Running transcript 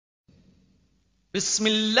بسم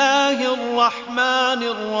الله الرحمن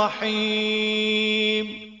الرحيم.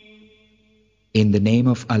 In the name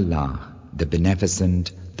of Allah, the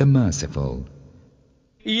Beneficent, the Merciful.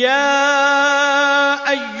 يا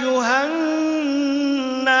أيها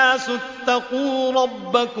الناس اتقوا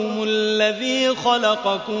ربكم الذي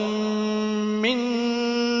خلقكم من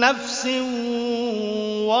نفس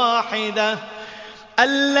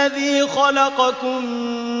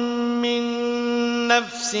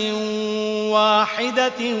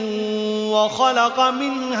واحدة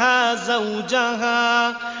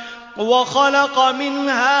وخلق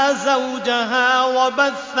منها زوجها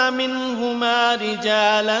وبث منهما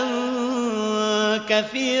رجالا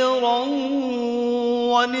كثيرا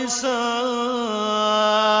ونساء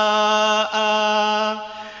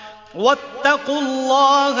واتقوا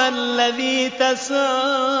الله الذي تساءلون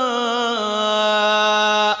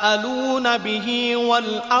به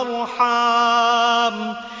والأرحام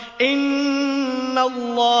إن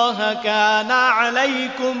الله كان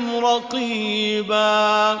عليكم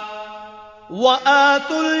رقيبا.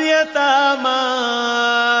 وآتوا اليتامى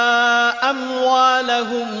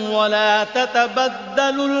أموالهم ولا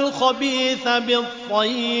تتبدلوا الخبيث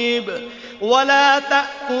بالطيب ولا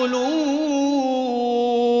تأكلوا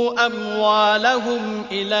أموالهم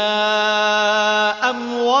إلى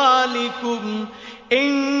أموالكم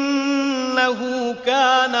إنه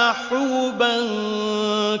كان حوبا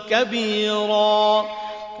كبيرا.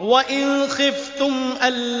 وإن خفتم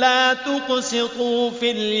ألا تقسطوا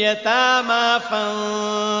في اليتامى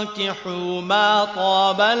فانكحوا ما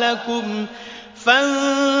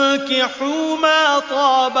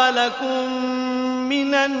طاب لكم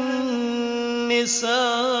من النساء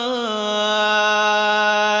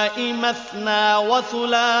مثنى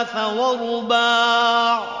وثلاث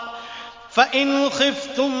ورباع فإن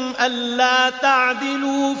خفتم ألا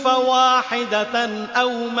تعدلوا فواحدة أو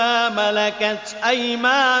ما ملكت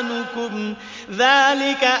أيمانكم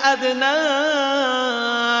ذلك أدنى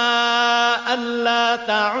ألا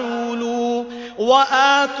تعولوا.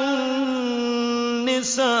 وآتوا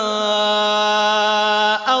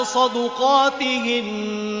النساء صدقاتهن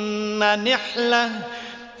نحلة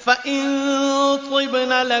فإن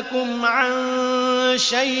طبن لكم عن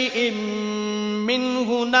شيء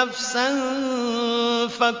منه نفسا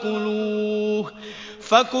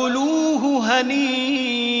فكلوه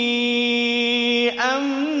هنيئا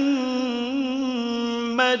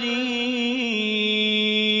مريئا.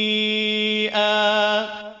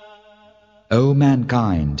 O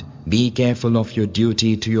mankind, be careful of your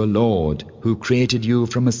duty to your Lord, who created you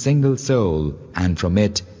from a single soul, and from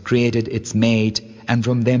it created its mate, and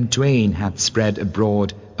from them twain hath spread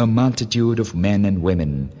abroad a multitude of men and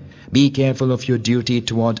women. Be careful of your duty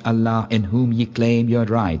toward Allah, in whom ye claim your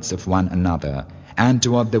rights of one another, and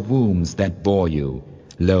toward the wombs that bore you.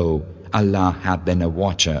 Lo, Allah hath been a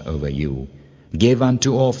watcher over you. Give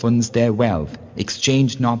unto orphans their wealth,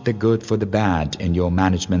 exchange not the good for the bad in your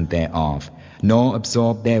management thereof, nor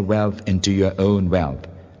absorb their wealth into your own wealth.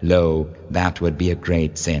 Lo, that would be a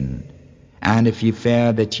great sin. And if ye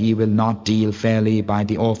fear that ye will not deal fairly by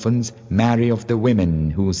the orphans, marry of the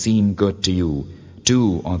women who seem good to you,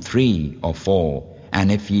 2 or 3 or 4.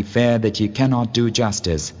 And if ye fear that ye cannot do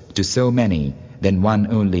justice to so many, then one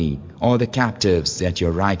only, or the captives that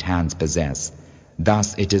your right hands possess.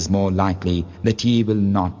 Thus it is more likely that ye will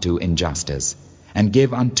not do injustice. And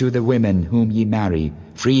give unto the women whom ye marry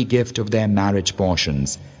free gift of their marriage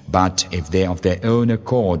portions. But if they of their own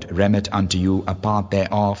accord remit unto you a part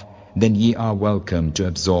thereof, then ye are welcome to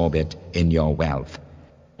absorb it in your wealth.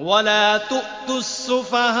 ولا تؤتوا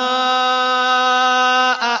السفهاء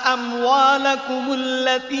أموالكم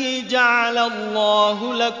التي جعل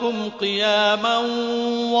الله لكم قياما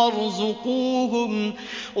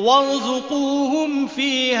وارزقوهم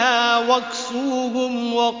فيها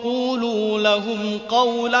واكسوهم وقولوا لهم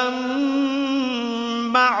قولا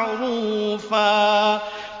معروفا.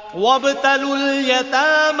 وابتلوا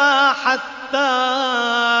اليتامى حتى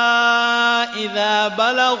إذا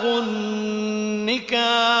بلغوا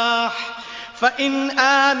النكاح فإن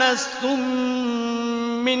آنستم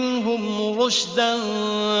منهم رشدا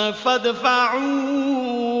فادفعوا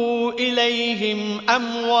إليهم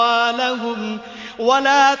أموالهم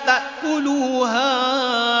ولا تأكلوها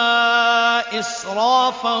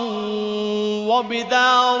إسرافا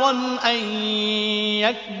وبدارا أن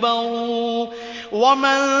يكبروا.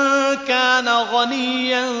 ومن كان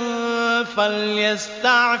غنيا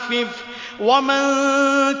فليستعفف ومن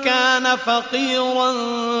كان فقيرا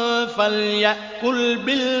فليأكل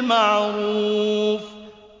بالمعروف.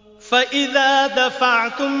 فإذا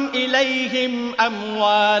دفعتم إليهم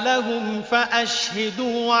أموالهم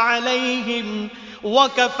فأشهدوا عليهم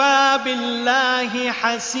وكفى بالله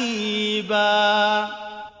حسيبا.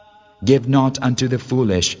 Give not unto the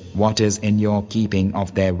foolish what is in your keeping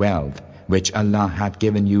of their wealth, which Allah hath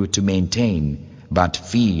given you to maintain, but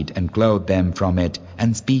feed and clothe them from it,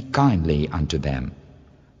 and speak kindly unto them.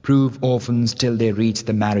 Prove orphans till they reach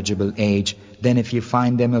the marriageable age, then if you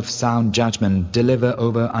find them of sound judgment, deliver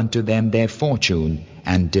over unto them their fortune,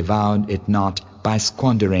 and devour it not by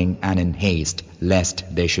squandering and in haste, lest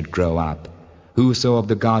they should grow up. Whoso of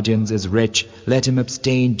the guardians is rich, let him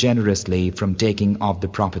abstain generously from taking of the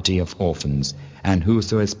property of orphans, and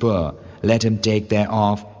whoso is poor, let him take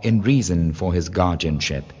thereof in reason for his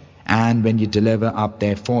guardianship. And when you deliver up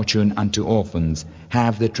their fortune unto orphans,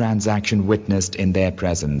 have the transaction witnessed in their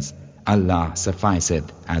presence. Allah sufficeth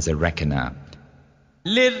as a reckoner.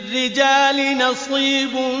 للرجال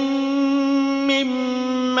نصيب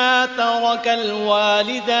مما ترك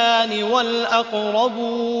الوالدان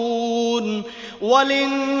والأقربون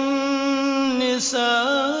وللنساء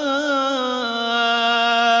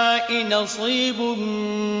نصيب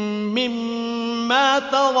مما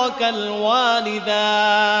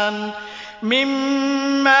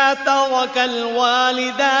ترك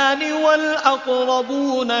الوالدان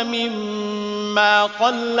والأقربون مما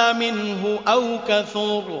قل منه أو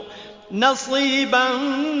كثر نصيبا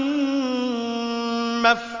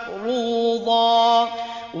مفروضا.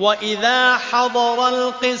 وإذا حضر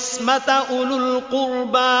القسمة أولو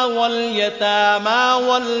القربى واليتامى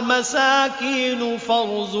والمساكين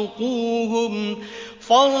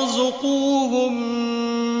فارزقوهم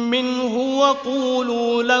منه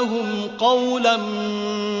وقولوا لهم قولا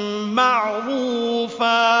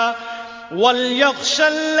معروفا. وليخشى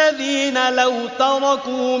الذين لو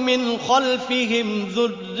تركوا من خلفهم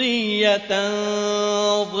ذرية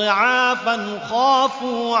ضعافا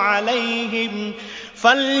خافوا عليهم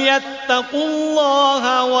فليتقوا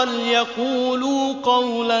الله وليقولوا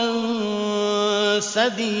قولا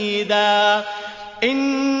سديدا.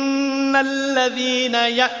 إن الذين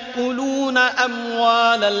يأكلون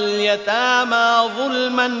أموال اليتامى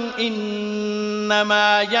ظلما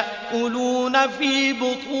إنما يأكلون في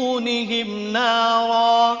بطونهم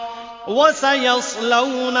نارا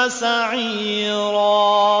وسيصلون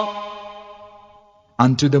سعيرا.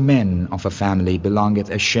 Unto the men of a family belongeth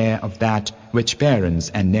a share of that which parents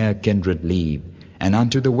and near kindred leave, and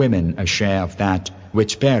unto the women a share of that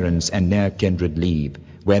which parents and near kindred leave,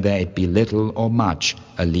 whether it be little or much,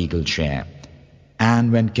 a legal share.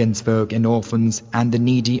 And when kinsfolk and orphans and the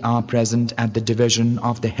needy are present at the division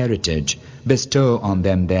of the heritage, bestow on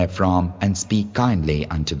them therefrom, and speak kindly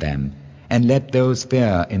unto them. And let those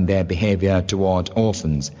fear in their behavior toward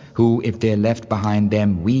orphans, who, if they left behind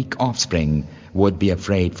them weak offspring, would be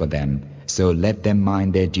afraid for them. So let them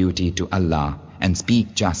mind their duty to Allah, and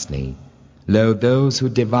speak justly. Lo, those who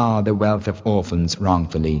devour the wealth of orphans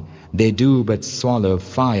wrongfully, they do but swallow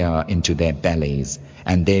fire into their bellies,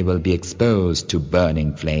 and they will be exposed to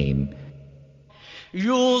burning flame.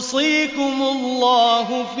 يوصيكم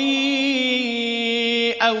الله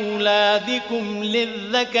في أولادكم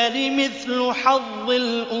للذكر مثل حظ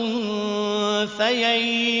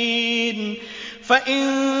الأنثيين فإن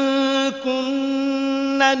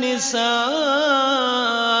كن نساء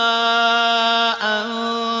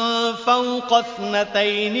فوق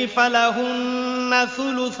اثنتين فلهن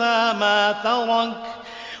ثلثا ما ترك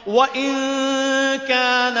وإن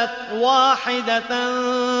كانت واحدة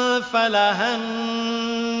فلها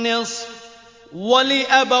النصف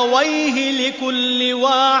ولأبويه لكل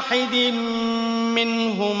واحد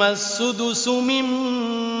منهما السدس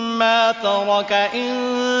مما ترك إن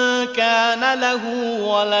كان له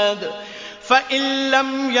ولد فإن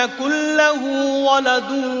لم يكن له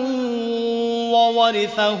ولد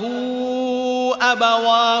وورثه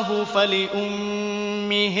أبواه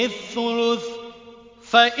فلأمه الثلث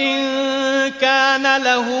فإن كان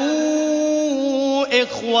له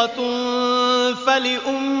إخوة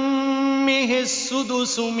فلأمه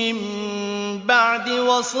السدس من بعد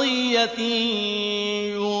وصية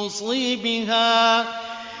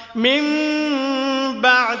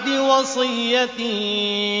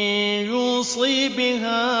يوصي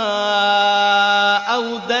بها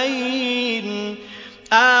أو دين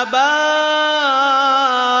آباؤكم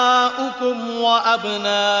وأبناؤكم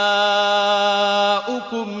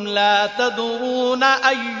لا تدرون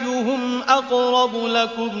أيهم أقرب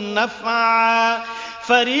لكم نفعا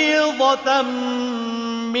فريضة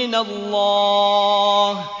من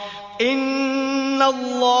الله إن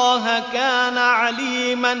الله كان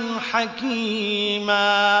عليما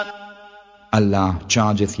حكيما. Allah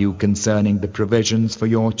chargeth you concerning the provisions for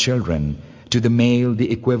your children, to the male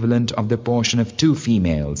the equivalent of the portion of 2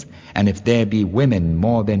 females, and if there be women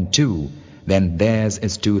more than 2, then theirs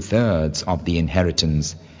is 2/3 of the inheritance,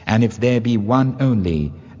 and if there be one only,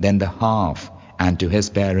 then the half, and to his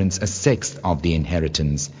parents 1/6 of the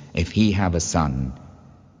inheritance, if he have a son.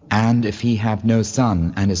 And if he have no son,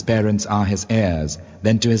 and his parents are his heirs,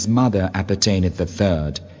 then to his mother appertaineth the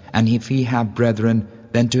 1/3, and if he have brethren,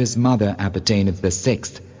 then to his mother appertaineth the 1/6,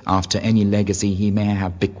 after any legacy he may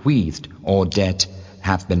have bequeathed, or debt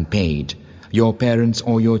hath been paid. Your parents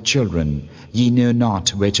or your children, ye know not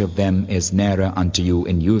which of them is nearer unto you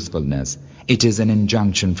in usefulness. It is an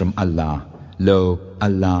injunction from Allah. Lo,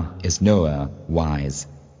 Allah is knower, wise.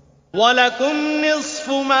 وَلَكُمْ نِصْفُ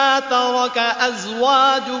مَا تَرَكَ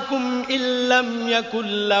أَزْوَاجُكُمْ إِن لَّمْ يَكُن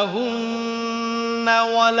لَّهُنَّ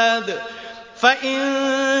وَلَدٌ فَإِن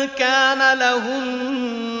كَانَ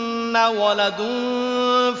لَهُنَّ وَلَدٌ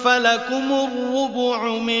فَلَكُمُ الرُّبُعُ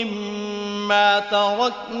مِمَّا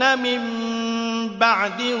تَرَكْنَ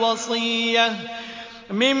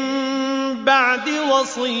من بعد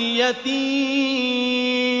وصية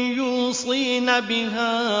يوصين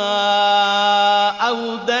بها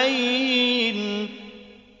أو دين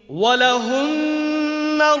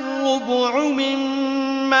ولهن الربع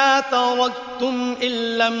مما تركتم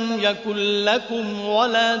إن لم يكن لكم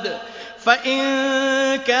ولد فإن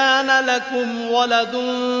كان لكم ولد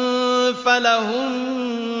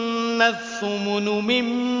فلهن الثمن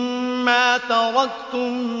مما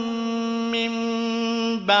تركتم من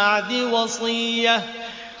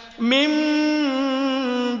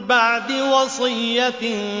بعد وصية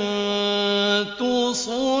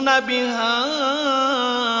توصون بها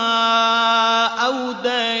أو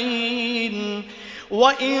دين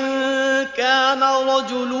وإن كان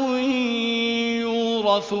رجل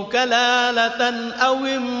يورث كلالة أو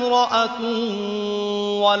امرأة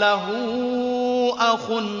وله أخ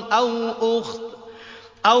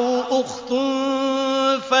أو أخت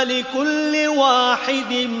فلكل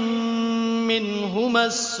واحد منهما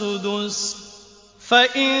السدس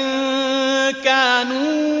فإن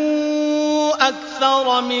كانوا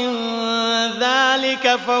أكثر من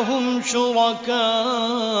ذلك فهم شركاء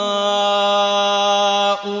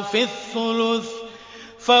في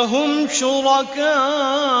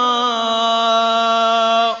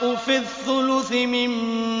الثلث من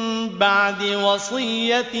بعد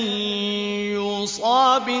وصية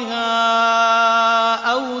يوصى بها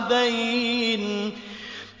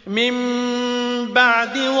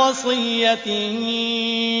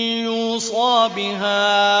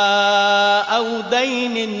أو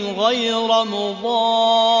دين غير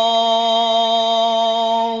مضار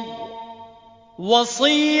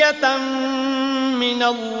وصية من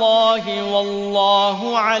الله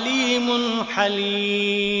والله عليم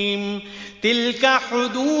حليم تلك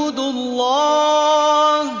حدود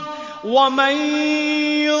الله ومن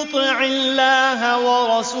يطع الله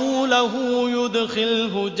ورسوله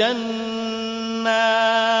يدخله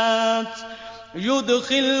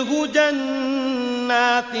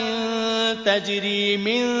جنات تجري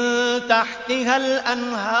من تحتها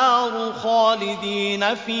الأنهار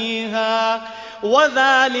خالدين فيها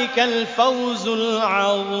وذلك الفوز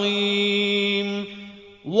العظيم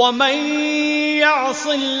ومن يعص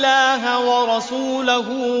الله ورسوله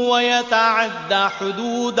ويتعد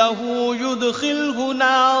حدوده يدخله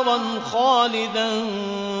نارا خالدا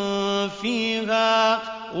فيها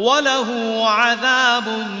وله عذاب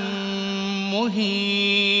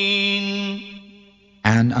مهين.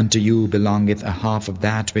 And unto you belongeth a half of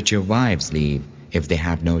that which your wives leave, if they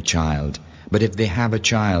have no child. But if they have a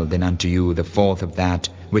child, then unto you the 1/4 of that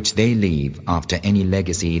which they leave, after any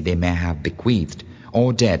legacy they may have bequeathed, or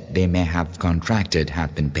debt they may have contracted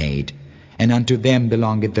hath been paid. And unto them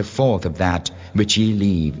belongeth the 1/4 of that which ye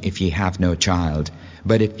leave, if ye have no child.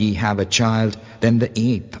 But if ye have a child, then the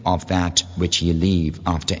 1/8 of that which ye leave,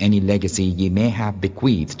 after any legacy ye may have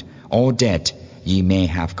bequeathed, or debt ye may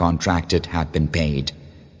have contracted hath been paid.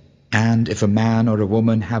 And if a man or a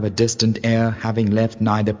woman have a distant heir, having left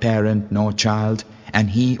neither parent nor child, and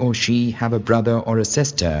he or she have a brother or a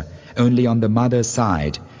sister, only on the mother's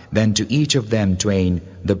side, then to each of them twain,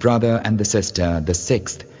 the brother and the sister, the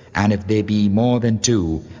 1/6, and if they be more than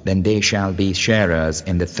 2, then they shall be sharers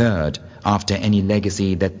in the 1/3, after any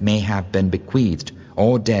legacy that may have been bequeathed,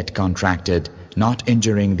 or debt contracted, not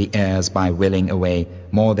injuring the heirs by willing away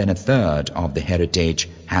more than 1/3 of the heritage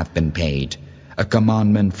hath been paid. A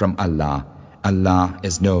commandment from Allah. Allah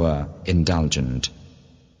is knower, indulgent.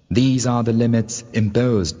 These are the limits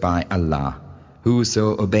imposed by Allah. Whoso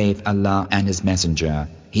obeyeth Allah and His Messenger,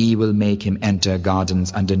 He will make him enter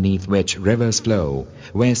gardens underneath which rivers flow,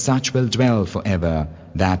 where such will dwell forever.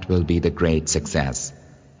 That will be the great success.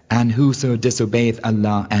 And whoso disobeyeth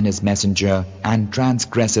Allah and His Messenger and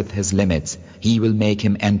transgresseth His limits, He will make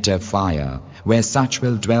him enter fire, where such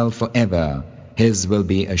will dwell forever. His will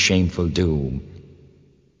be a shameful doom.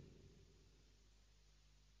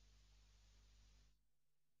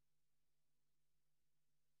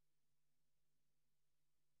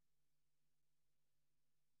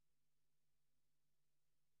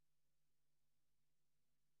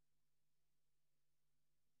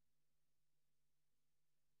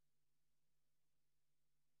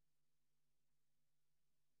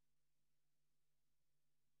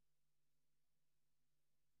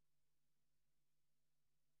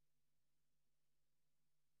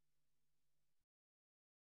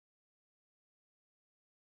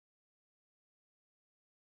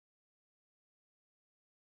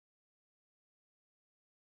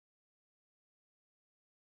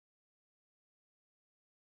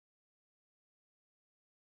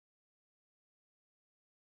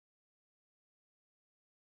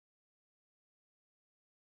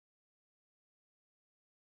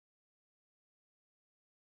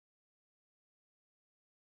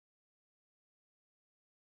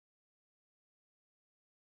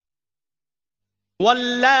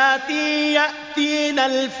 واللاتي يأتين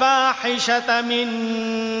الفاحشة من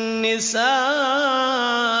نسائكم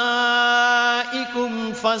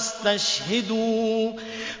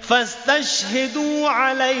فاستشهدوا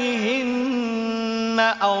عليهن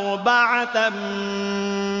أربعة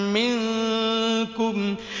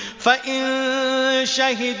منكم فإن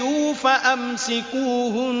شهدوا فأمسكوهن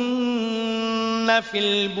في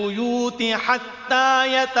البيوت حتى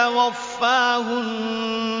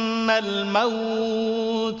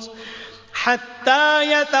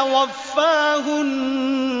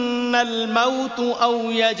يتوفاهن الموت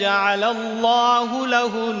أو يجعل الله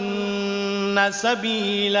لهن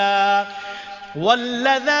سبيلا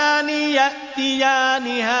واللذان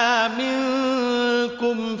يأتيانها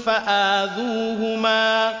منكم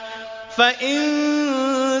فآذوهما فإن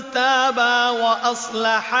تابا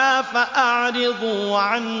وأصلحا فأعرضوا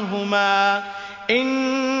عنهما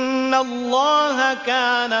إن الله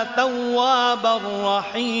كان توابا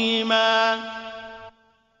رحيما.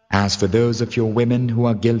 As for those of your women who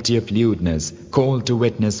are guilty of lewdness, call to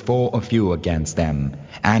witness 4 of you against them.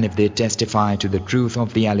 And if they testify to the truth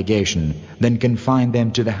of the allegation, then confine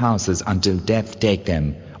them to the houses until death take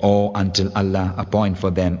them, or until Allah appoint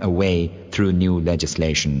for them a way through new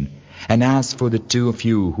legislation. And as for the 2 of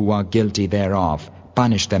you who are guilty thereof,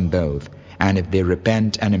 punish them both. And if they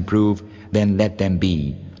repent and improve, then let them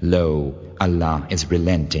be. Lo, Allah is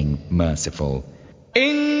relenting, merciful.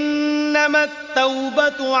 إنما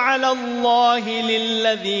التوبة على الله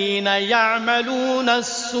للذين يعملون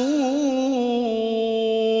السوء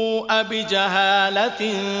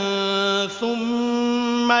بجهالة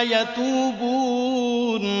ثم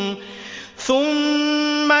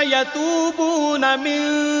يتوبون من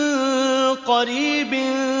قريب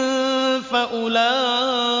فأولئك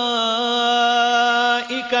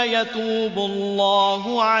يتوب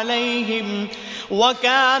الله عليهم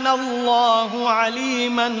وكان الله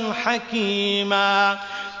عليما حكيما.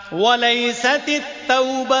 وليست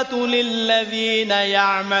التوبة للذين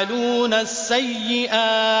يعملون السيئات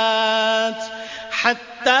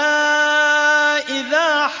حتى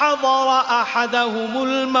إذا حضر أحدهم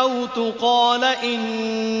الموت قال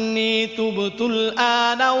إني تبت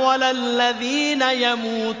الآن ولا الذين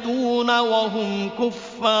يموتون وهم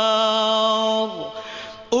كفار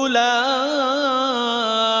أولئك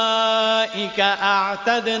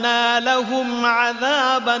أعتدنا لهم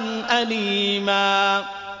عذابا أليما.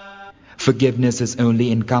 Forgiveness is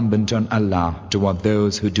only incumbent on Allah toward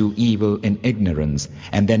those who do evil in ignorance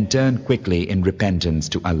and then turn quickly in repentance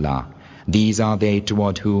to Allah. These are they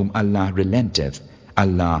toward whom Allah relenteth.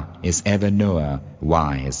 Allah is ever knower,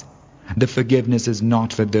 wise. The forgiveness is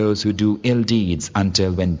not for those who do ill deeds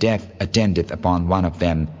until when death attendeth upon one of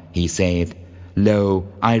them, he saith, Lo,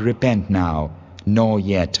 I repent now, nor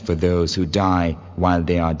yet for those who die while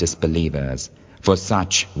they are disbelievers. For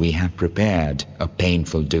such we have prepared a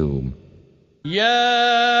painful doom.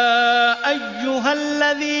 يا أيها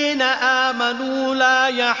الذين آمنوا لا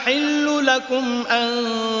يحل لكم أن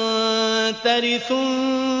ترثوا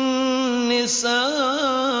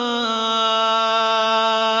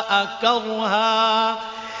النساء كرها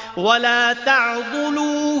ولا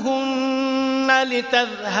تعضلوهن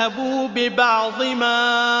لتذهبوا ببعض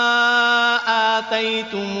ما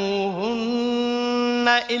آتيتموهن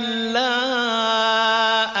إلا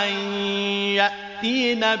أن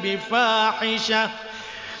يأتين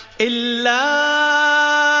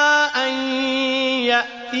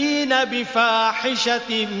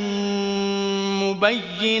بفاحشة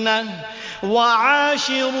مبينة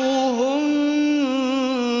وعاشروهن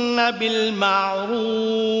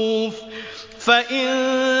بالمعروف فإن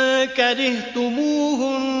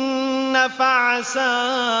كرهتموهن فعسى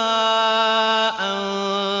أن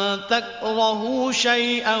تكرهوا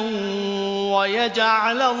شيئا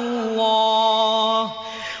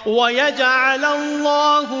ويجعل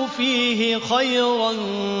الله فيه خيرا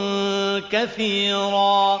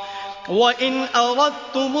كثيرا وإن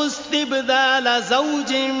أردتم استبدال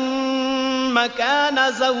زوج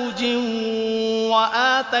مكان زوج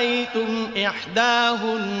وآتيتم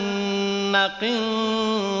إحداهن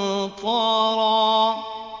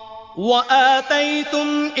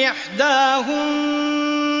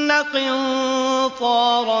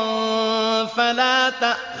قنطارا فلا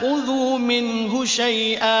تأخذوا منه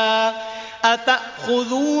شيئا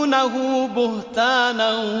أتأخذونه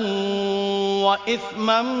بهتانا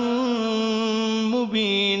وإثما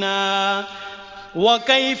مبينا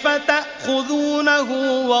وكيف تأخذونه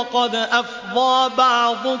وقد أفضى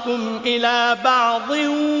بعضكم إلى بعض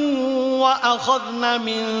وأخذن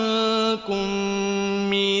منكم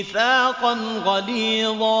ميثاقا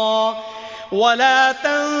غليظا ولا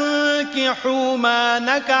تنكحوا ما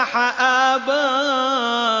نكح آباؤكم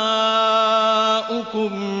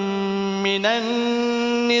من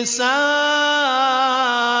النساء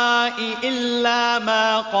إلا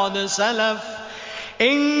ما قد سلف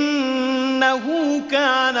إنه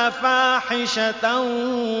كان فاحشة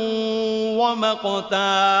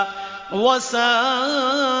ومقتا وساء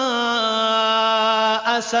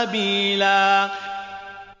سبيلا.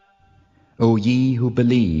 O ye who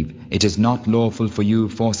believe, it is not lawful for you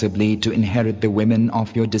forcibly to inherit the women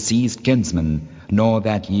of your deceased kinsmen, nor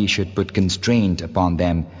that ye should put constraint upon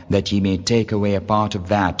them, that ye may take away a part of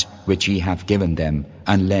that which ye have given them,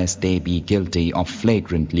 unless they be guilty of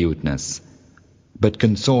flagrant lewdness. But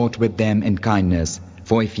consort with them in kindness,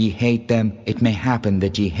 for if ye hate them, it may happen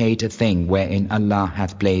that ye hate a thing wherein Allah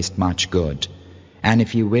hath placed much good. And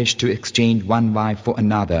if ye wish to exchange one wife for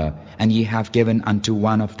another, and ye have given unto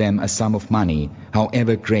one of them a sum of money,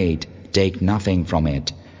 however great, take nothing from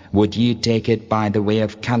it. Would ye take it by the way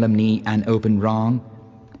of calumny and open wrong?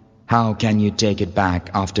 How can you take it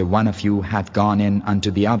back after one of you hath gone in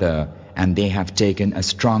unto the other, and they have taken a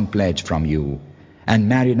strong pledge from you? And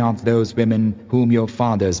marry not those women whom your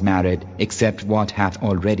fathers married, except what hath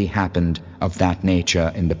already happened of that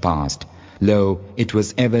nature in the past. Lo, it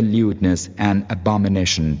was ever lewdness and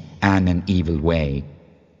abomination and an evil way.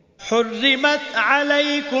 حرمت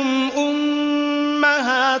عليكم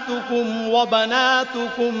أمهاتكم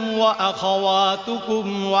وبناتكم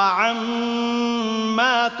وأخواتكم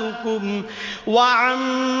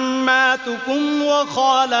وعماتكم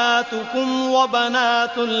وخالاتكم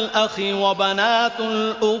وبنات الأخ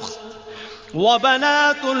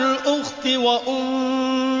وبنات الأخت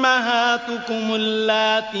وأمهاتكم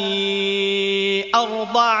اللاتي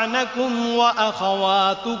أرضعنكم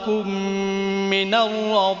وأخواتكم من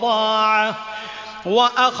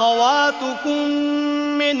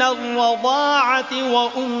الرضاعة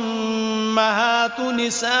وأمهات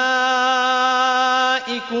نسائكم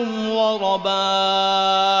وربائبكم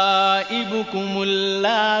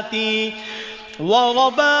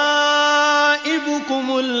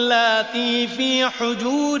اللاتي في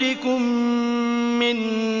حجوركم من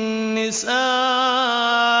نسائكم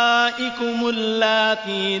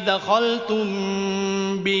اللاتي دخلتم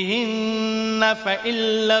بهن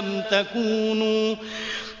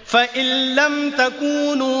فإن لم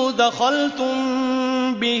تكونوا دخلتم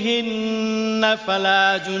بهن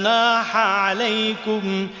فلا جناح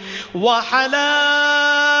عليكم وحلائل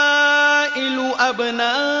أبنائكم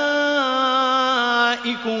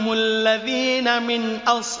الذين من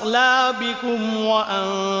أصلابكم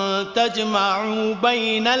وأن تجمعوا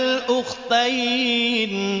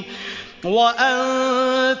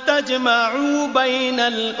بين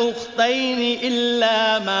الأختين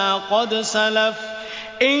إلا ما قد سلف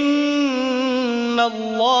إن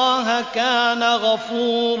الله كان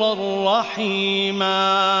غفورا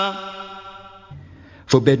رحيما.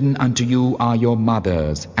 Forbidden unto you are your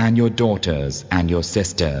mothers, and your daughters, and your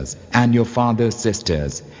sisters, and your father's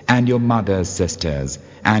sisters, and your mother's sisters,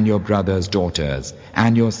 and your brother's daughters,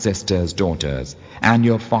 and your sister's daughters, and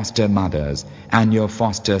your foster mothers, and your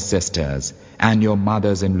foster sisters, and your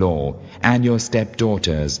mothers-in-law, and your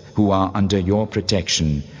stepdaughters who are under your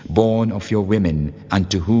protection, born of your women,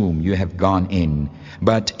 unto whom you have gone in.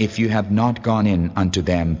 But if you have not gone in unto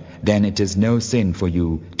them, then it is no sin for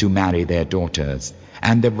you to marry their daughters,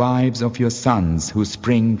 and the wives of your sons who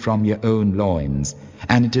spring from your own loins.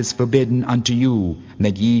 And it is forbidden unto you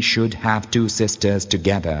that ye should have two sisters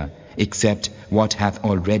together, except what hath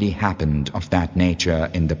already happened of that nature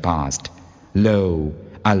in the past. Lo,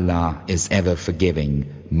 Allah is ever forgiving,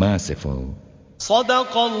 merciful.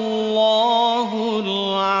 صدق الله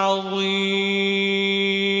العظيم.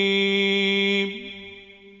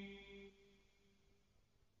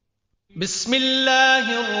 بسم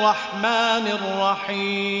الله الرحمن الرحيم.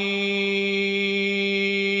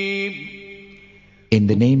 In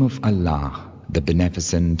the name of Allah, the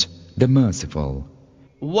Beneficent, the Merciful.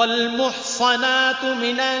 والمحصنات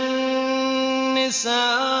من النساء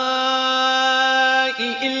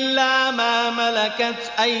إلا ما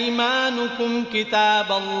ملكت أيمانكم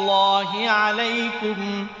كتاب الله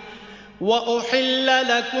عليكم وأحل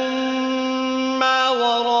لكم ما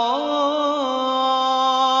وراء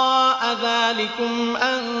ذلكم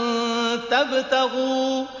أن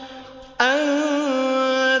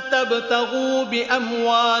تبتغوا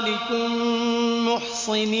بأموالكم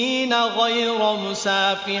محصنين غير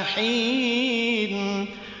مسافحين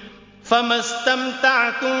فما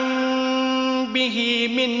استمتعتم به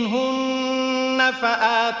منهن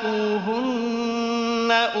فآتوهن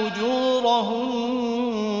أجورهن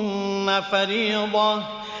فريضة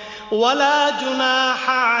ولا جناح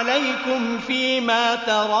عليكم فيما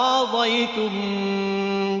تراضيتم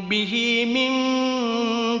به من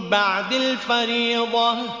بعد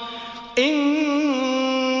الفريضة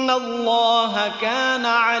إن الله كان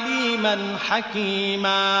عليما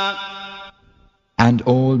حكيما. And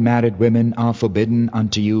all married women are forbidden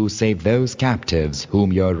unto you save those captives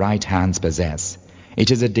whom your right hands possess.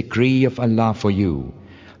 It is a decree of Allah for you.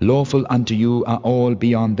 Lawful unto you are all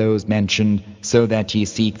beyond those mentioned, so that ye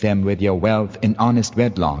seek them with your wealth in honest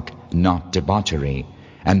wedlock, not debauchery.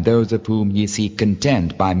 And those of whom ye seek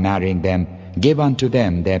content by marrying them, give unto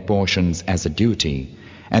them their portions as a duty.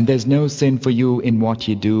 And there's no sin for you in what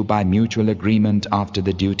ye do by mutual agreement after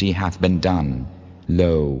the duty hath been done.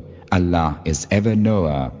 Lo, Allah is ever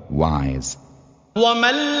knower, wise.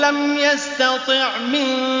 وَمَنْ لَمْ يَسْتَطِعْ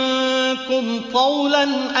مِنْكُمْ طَوْلًا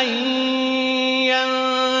أَنْ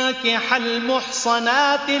يَنْكِحَ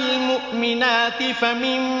الْمُحْصَنَاتِ الْمُؤْمِنَاتِ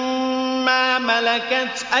فَمِمَّا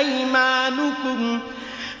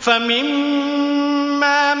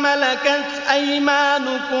مَلَكَتْ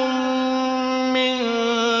أَيْمَانُكم مِّنْ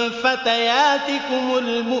فَتَيَاتِكُمُ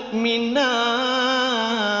الْمُؤْمِنَاتِ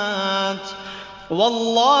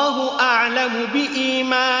والله أعلم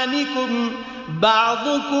بإيمانكم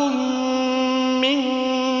بعضكم من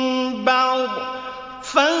بعض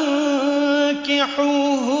فانكحوهن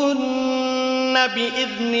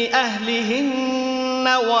بإذن أهلهن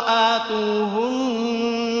وآتوهن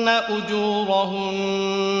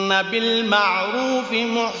أجورهن بالمعروف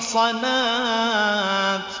محصنات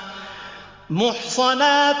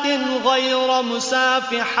غير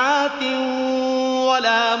مسافحات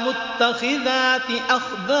ولا متخذات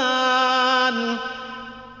أخدان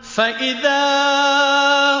فإذا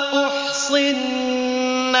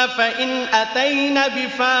أحصن فإن أتين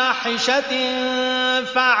بفاحشة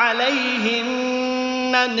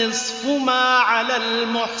فعليهن نصف ما على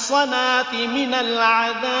المحصنات من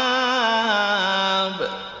العذاب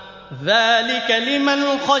ذلك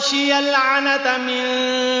لمن خشي العنة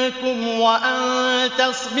منكم وأن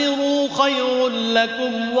تصبروا خير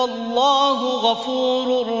لكم والله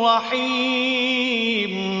غفور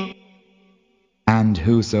رحيم. And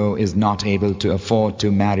whoso is not able to afford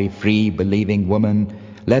to marry free believing women,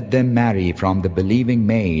 let them marry from the believing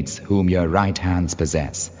maids whom your right hands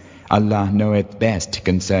possess. Allah knoweth best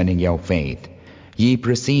concerning your faith. Ye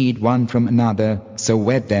proceed one from another, so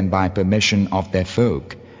wed them by permission of their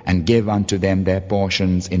folk, and give unto them their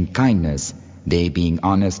portions in kindness, they being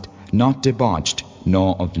honest, not debauched,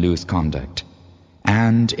 nor of loose conduct.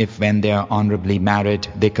 And if when they are honorably married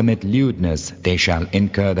they commit lewdness, they shall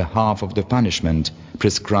incur the half of the punishment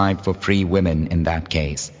prescribed for free women in that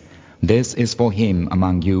case. This is for him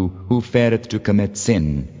among you who feareth to commit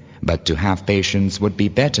sin, but to have patience would be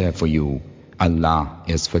better for you. Allah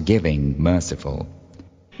is forgiving, merciful.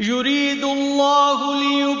 يريد الله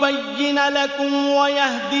ليبين لكم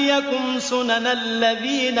ويهديكم سنن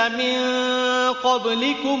الذين من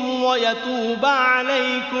قبلكم ويتوب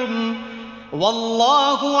عليكم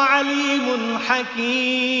والله عليم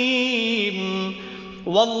حكيم.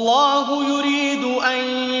 والله يريد أن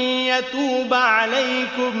يتوب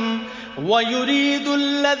عليكم ويريد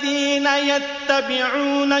الذين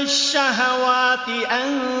يتبعون الشهوات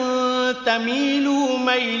أن تميلوا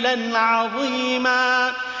ميلا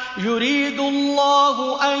عظيما. يريد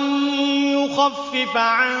الله أن يخفف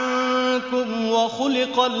عنكم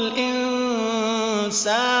وخلق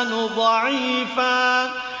الإنسان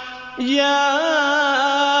ضعيفا. يا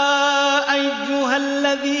أيها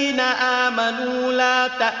الذين آمنوا لا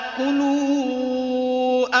تأكلوا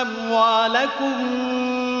أموالكم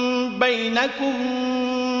بينكم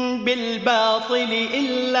بالباطل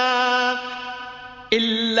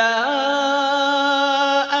إلا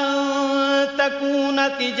أن تكون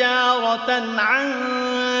تجارة عن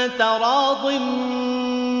تراض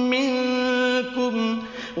منكم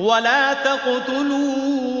ولا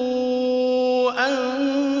تقتلوا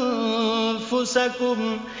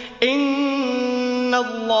أنفسكم إن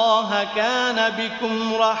الله كان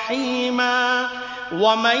بكم رحيما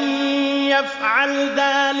ومن يفعل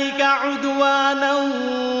ذلك عدوانا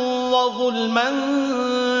وظلما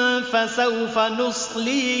فسوف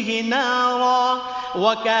نصليه نارا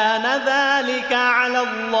وكان ذلك على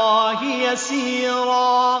الله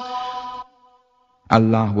يسيرا.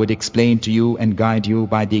 Allah would explain to you and guide you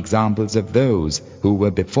by the examples of those who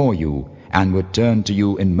were before you and would turn to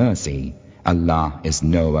you in mercy. Allah is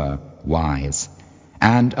knower, wise.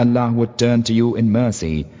 And Allah would turn to you in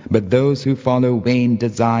mercy, but those who follow vain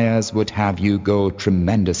desires would have you go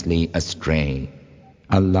tremendously astray.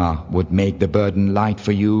 Allah would make the burden light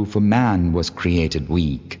for you, for man was created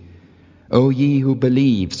weak. O ye who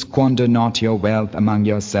believe, squander not your wealth among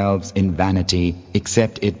yourselves in vanity,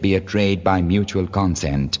 except it be a trade by mutual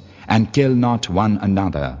consent, and kill not one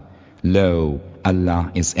another. Lo,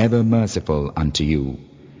 Allah is ever merciful unto you.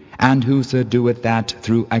 And whoso doeth that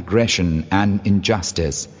through aggression and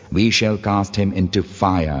injustice, we shall cast him into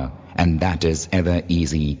fire, and that is ever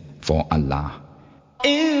easy for Allah.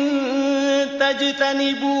 إن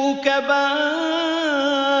تجتنبوا كبائر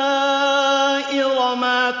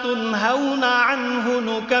ما تنهون عنه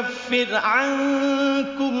نكفر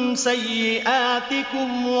عنكم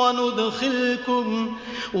سيئاتكم وندخلكم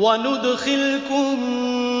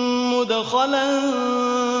مدخلا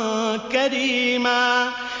كريما.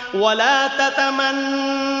 ولا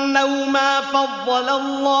تتمنوا ما فضل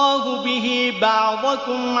الله به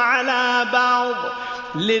بعضكم على بعض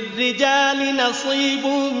للرجال نصيب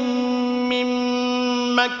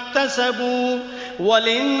مما اكتسبوا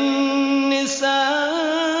وللنساء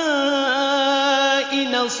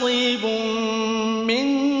نصيب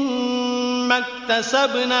مما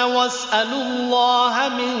اكتسبن واسألوا الله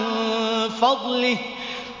من فضله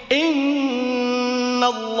إن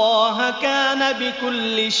الله كان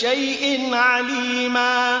بكل شيء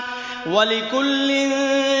عليما. ولكل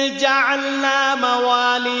جعلنا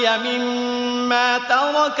موالي مما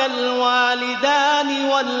ترك الوالدان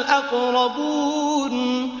والأقربون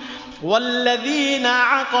والذين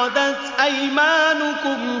عقدت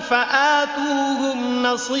أيمانكم فآتوهم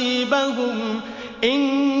نصيبهم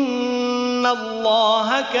إن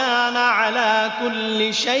الله كان على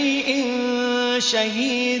كل شيء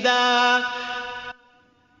شهيدا.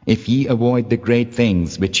 If ye avoid the great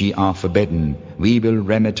things which ye are forbidden, we will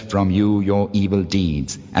remit from you your evil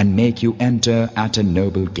deeds, and make you enter at a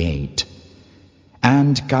noble gate.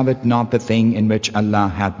 And covet not the thing in which Allah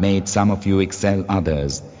hath made some of you excel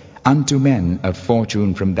others. Unto men a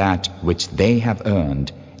fortune from that which they have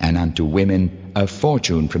earned, and unto women a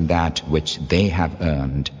fortune from that which they have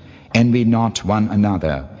earned. Envy not one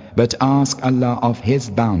another, but ask Allah of His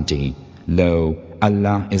bounty. Lo,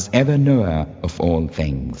 Allah is ever knower of all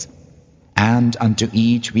things. And unto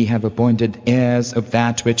each we have appointed heirs of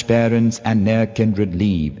that which parents and near kindred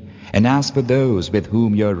leave. And as for those with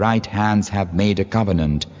whom your right hands have made a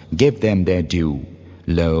covenant, give them their due.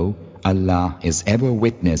 Lo, Allah is ever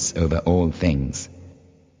witness over all things.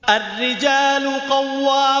 الرجال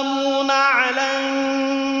قوامون على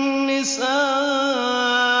النساء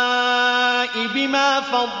بما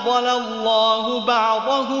فضل الله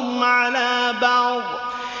بعضهم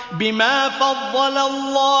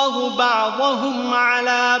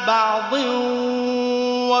على بعض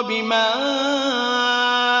وبما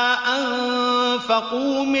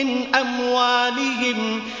أنفقوا من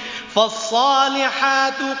أموالهم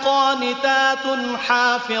فالصالحات قانتات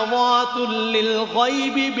حافظات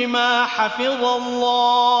للغيب بما حفظ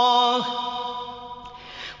الله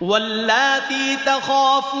واللاتي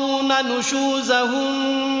تخافون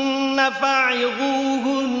نشوزهن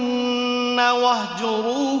فعظوهن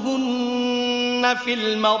واهجروهن في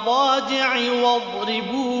المضاجع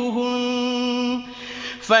واضربوهن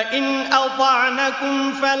فإن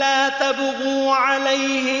أطعنكم فلا تبغوا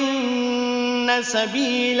عليهن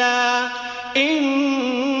سبيلا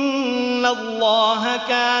إن الله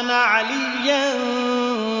كان عليا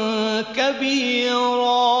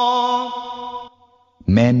كبيرا.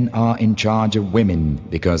 Men are in charge of women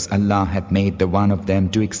because Allah hath made the one of them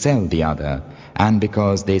to excel the other, and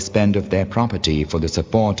because they spend of their property for the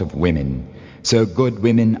support of women. So good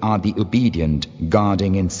women are the obedient,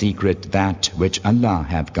 guarding in secret that which Allah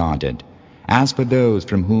hath guarded. As for those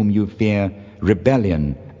from whom you fear,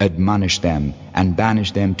 rebellion, admonish them and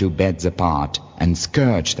banish them to beds apart and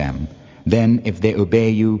scourge them. Then if they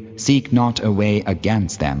obey you, seek not a way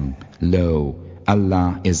against them. Lo,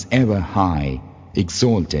 Allah is ever high,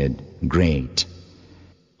 exalted, great.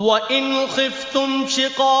 وَإِنْ خِفْتُمْ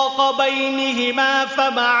شِقَاقَ بَيْنِهِمَا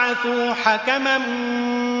فَبَعَثُوا حَكَمًا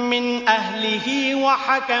مِّنْ أَهْلِهِ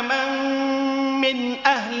وَحَكَمًا مِّنْ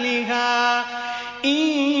أَهْلِهَا إِنْ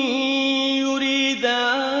يُرِيدَا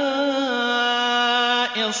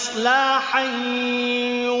إِصْلَاحًا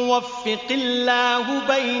يُوَفِّقِ اللَّهُ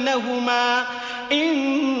بَيْنَهُمَا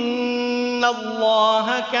إِنَّ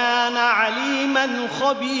اللَّهَ كَانَ عَلِيمًا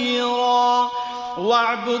خَبِيرًا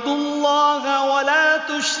وَاعْبُدُوا اللَّهَ وَلَا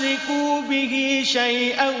تُشْرِكُوا بِهِ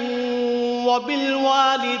شَيْئًا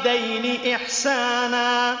وَبِالْوَالِدَيْنِ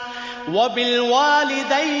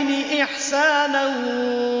إِحْسَانًا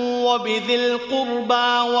وَبِذِي الْقُرْبَى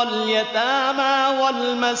وَالْيَتَامَى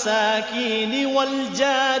وَالْمَسَاكِينِ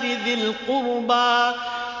وَالْجَارِ ذِي الْقُرْبَى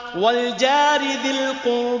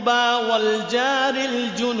وَالْجَارِ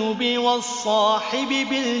الْجُنُبِ وَالصَّاحِبِ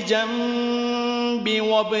بِالْجَنبِ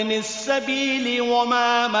وَابْنِ السَّبِيلِ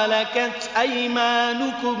وَمَا مَلَكَتْ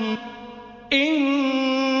أَيْمَانُكُمْ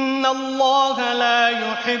إِنَّ اللَّهَ لَا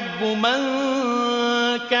يُحِبُّ مَنْ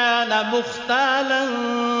كَانَ مُخْتَالًا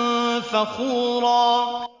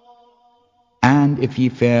فَخُورًا. And if ye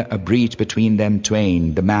fear a breach between them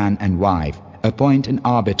twain, the man and wife, appoint an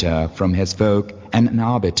arbiter from his folk and an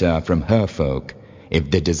arbiter from her folk.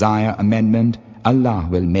 If they desire amendment, Allah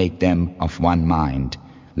will make them of one mind.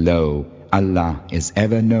 Lo, Allah is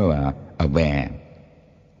ever knower, aware.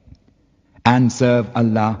 And serve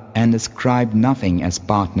Allah and ascribe nothing as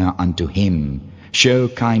partner unto Him. Show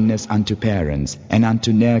kindness unto parents, and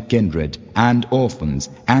unto near kindred, and orphans,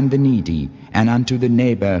 and the needy, and unto the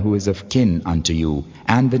neighbor who is of kin unto you,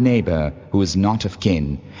 and the neighbor who is not of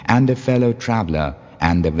kin, and the fellow traveler,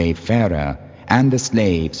 and the wayfarer, and the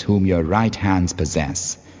slaves whom your right hands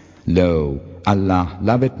possess. Lo, Allah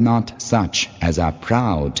loveth not such as are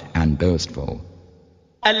proud and boastful.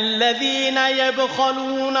 الذين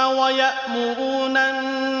يبخلون ويأمرون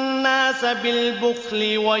الناس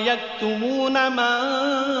بالبخل ويكتمون ما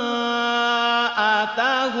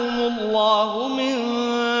آتاهم الله من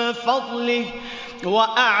فضله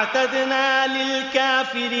وأعتدنا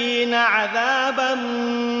للكافرين عذابا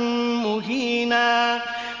مهينا.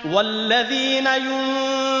 والذين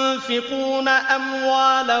ينفقون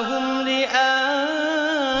أموالهم رئاء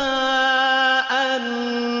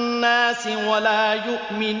الناس ولا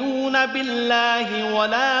يؤمنون بالله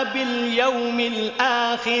ولا باليوم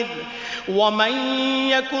الآخر ومن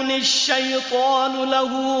يكن الشيطان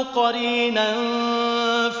له قرينا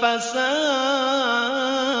فساء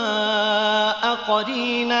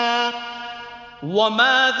قرينا.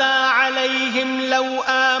 وماذا عليهم لو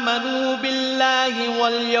آمنوا بالله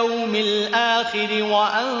واليوم الآخر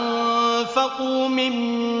وأنفقوا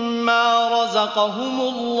مما رزقهم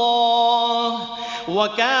الله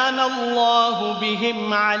وكان الله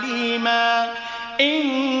بهم عليما.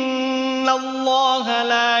 إن الله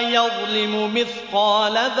لا يظلم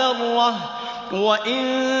مثقال ذرة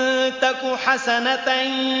وإن تك حسنة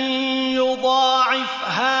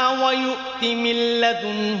يضاعفها ويؤت من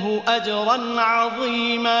لدنه أجرا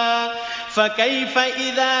عظيما. فكيف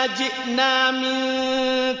إذا جئنا من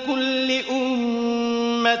كل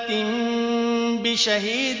أمة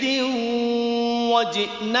بشهيد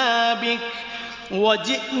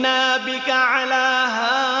وجئنا بك على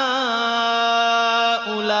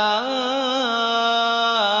هؤلاء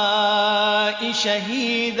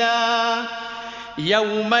شهيدا.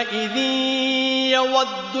 يومئذ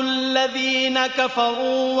يود الذين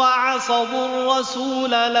كفروا وعصوا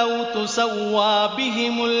الرسول لو تسوى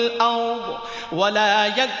بهم الأرض ولا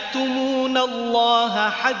يكتمون الله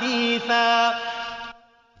حديثا.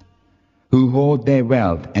 Who hoard their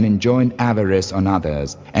wealth and enjoin avarice on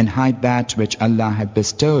others, and hide that which Allah had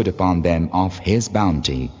bestowed upon them of His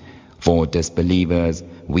bounty. For disbelievers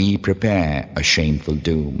we prepare a shameful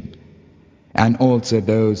doom. And also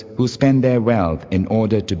those who spend their wealth in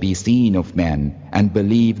order to be seen of men, and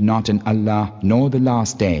believe not in Allah nor the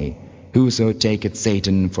last day. Whoso taketh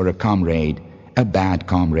Satan for a comrade, a bad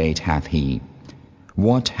comrade hath he.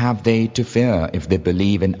 What have they to fear if they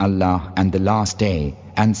believe in Allah and the last day,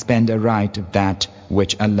 and spend aright of that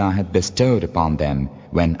which Allah hath bestowed upon them,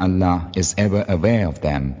 when Allah is ever aware of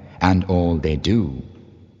them, and all they do?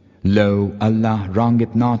 Lo, Allah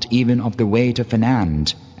wrongeth not even of the weight of an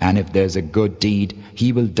ant, and if there is a good deed,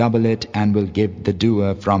 He will double it and will give the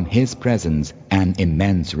doer from His presence an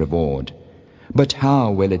immense reward. But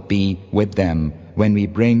how will it be with them when we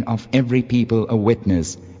bring of every people a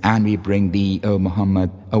witness, and we bring thee, O Muhammad,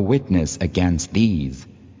 a witness against these.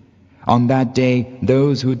 On that day,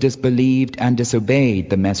 those who disbelieved and disobeyed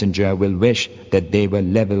the Messenger will wish that they were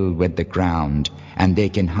level with the ground, and they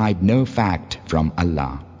can hide no fact from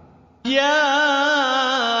Allah.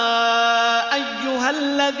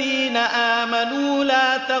 الذين آمنوا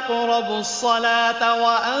لا تقربوا الصلاة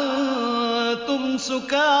وأنتم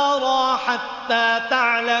سكارى حتى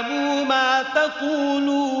تعلموا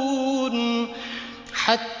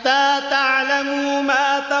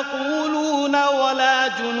ما تقولون ولا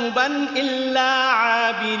جنبا إلا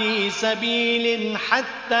عابري سبيل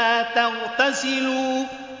حتى تغتسلوا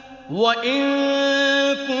وإن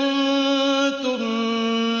كنتم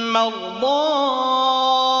مرضى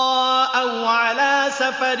أو على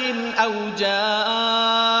سفر أو جاء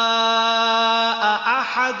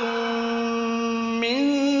أحد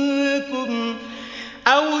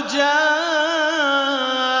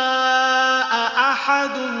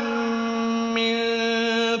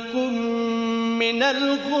منكم من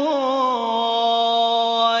الغائط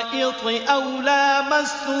أو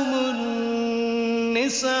لامستم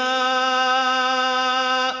النساء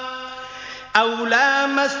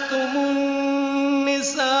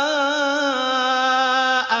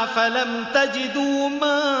فلم تجدوا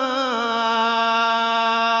ماء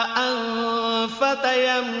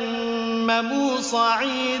فتيمموا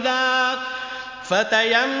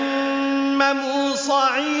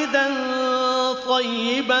صعيدا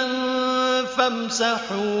طيبا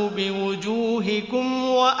فامسحوا بوجوهكم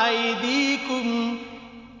وأيديكم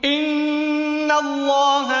إن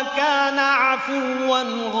الله كان عفوا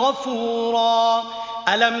غفورا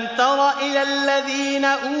ألم تر إلى الذين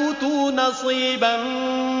أوتوا نصيبا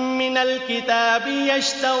من الكتاب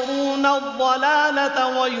يشترون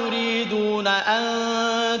الضلالة ويريدون أن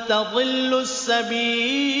تضلوا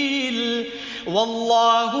السبيل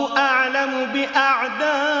والله أعلم بأعدائكم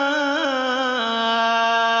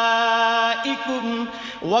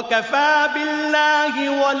وكفى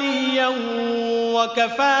بالله وليا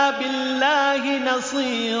وكفى بالله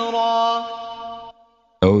نصيرا.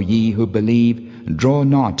 O ye who believe, draw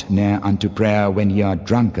not near unto prayer when ye are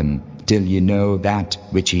drunken, till ye know that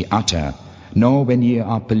which ye utter, nor when ye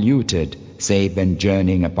are polluted, save when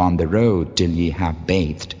journeying upon the road till ye have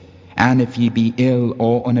bathed. And if ye be ill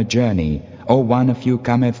or on a journey, or one of you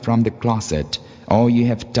cometh from the closet, or ye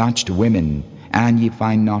have touched women, and ye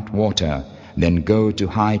find not water, then go to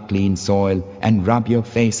high clean soil, and rub your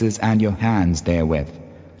faces and your hands therewith.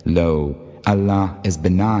 Lo, Allah is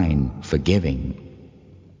benign, forgiving.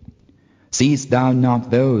 Seest thou not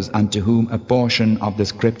those unto whom a portion of the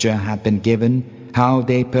scripture hath been given, how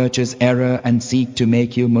they purchase error and seek to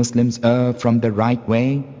make you Muslims err from the right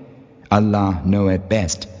way? Allah knoweth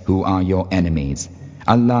best who are your enemies.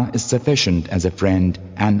 Allah is sufficient as a friend,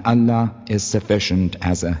 and Allah is sufficient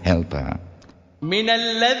as a helper. من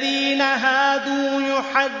الذين هادوا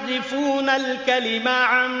يحرفون الكلم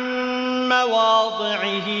عن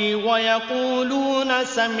مواضعه ويقولون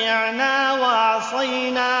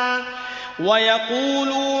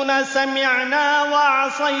سمعنا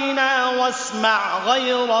وعصينا واسمع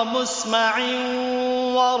غير مسمع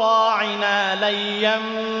وراعنا ليا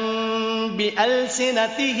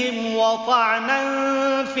بألسنتهم وطعنا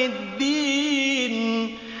في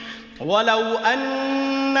الدين ولو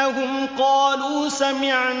أنهم قالوا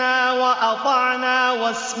سمعنا وأطعنا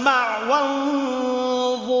واسمع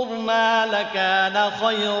وانظرنا لكان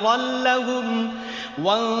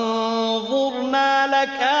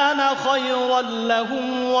خيرا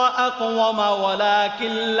لهم وأقوم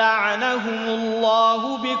ولكن لعنهم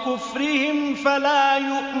الله بكفرهم فلا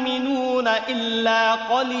يؤمنون إلا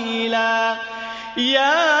قليلا.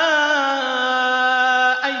 يا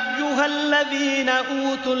أيها الذين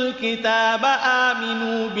أوتوا الكتاب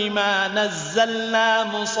آمنوا بما نزلنا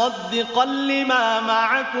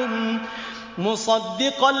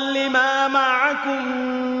مصدقا لما معكم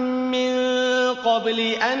من قبل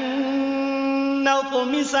أن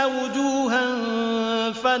نطمس وجوها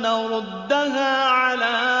فنردها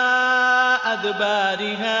على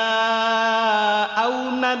أدبارها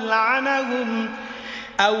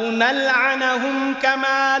أو نلعنهم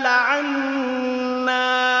كما لعنا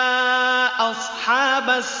أصحاب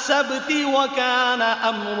السبت وكان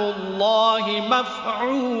أمر الله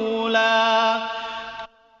مفعولا.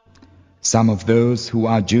 Some of those who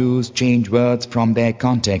are Jews change words from their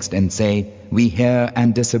context and say, we hear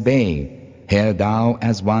and disobey. Hear thou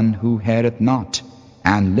as one who heareth not,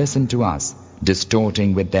 and listen to us,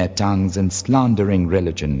 distorting with their tongues and slandering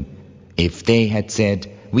religion. If they had said,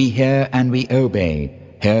 we hear and we obey,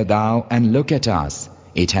 hear thou and look at us,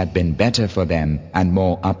 it had been better for them and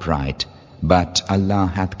more upright. But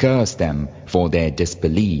Allah hath cursed them for their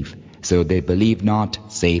disbelief, so they believe not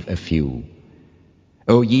save a few.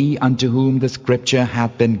 O ye unto whom the scripture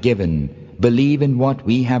hath been given, believe in what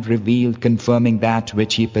we have revealed, confirming that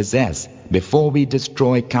which ye possess, before we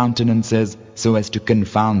destroy countenances so as to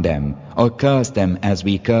confound them, or curse them as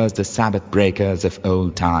we curse the Sabbath breakers of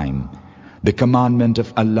old time. The commandment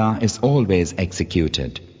of Allah is always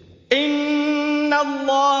executed. إن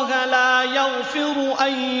الله لا يغفر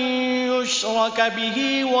أن يشرك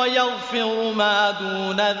به ويغفر ما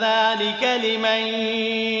دون ذلك لمن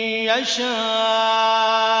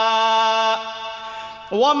يشاء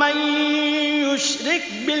ومن يشرك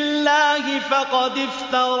بالله فقد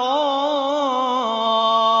افترى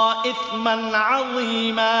إثما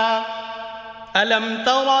عظيما ألم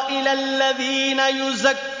تر إلى الذين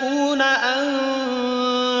يزكون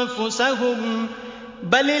أنفسهم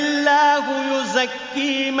بل الله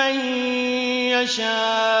يزكي من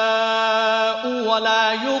يشاء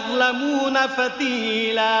ولا يظلمون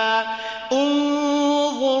فتيلا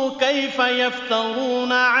انظر كيف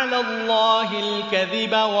يفترون على الله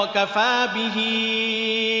الكذب وكفى به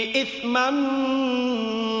إثما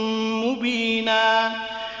مبينا.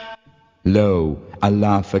 Lo,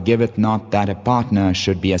 Allah forgiveth not that a partner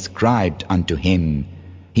should be ascribed unto Him.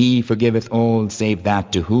 He forgiveth all save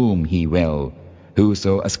that to whom He will.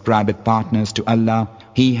 Whoso ascribeth partners to Allah,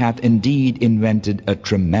 he hath indeed invented a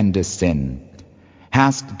tremendous sin.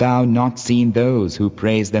 Hast thou not seen those who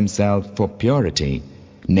praise themselves for purity?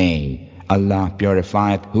 Nay, Allah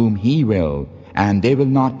purifieth whom He will, and they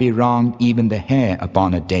will not be wronged even the hair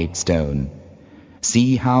upon a date stone.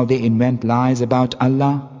 See how they invent lies about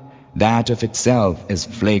Allah? That of itself is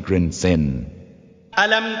flagrant sin.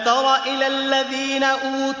 ألم تر إلى الذين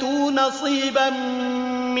أوتوا نصيبا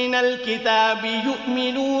من الكتاب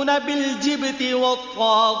يؤمنون بالجبت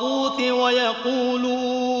والطاغوت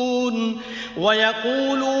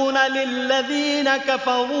ويقولون للذين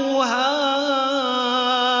كفروا هؤلاء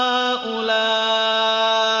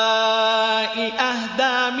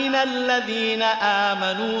أهدى من الذين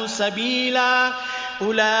آمنوا سبيلا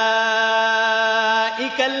أولئك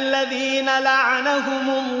الذين لعنهم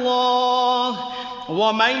الله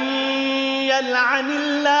ومن يلعن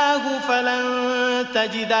الله فلن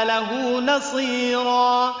تجد له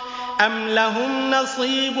نصيرا أم لهم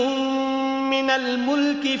نصيب من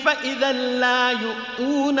الملك فإذا لا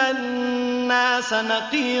يؤتون الناس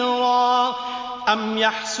نقيرا أم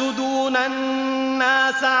يحسدون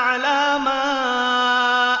الناس على ما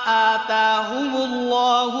آتاهم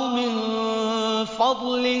الله من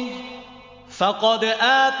فضله فقد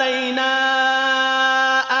آتينا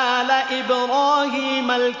آل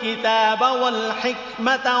إبراهيم الكتاب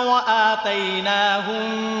والحكمة وآتيناهم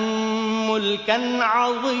ملكا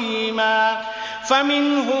عظيما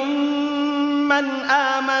فمنهم من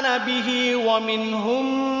آمن به ومنهم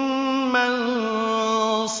من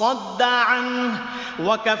صد عنه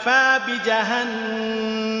وكفى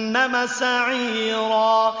بجهنم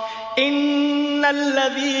سعيرا إن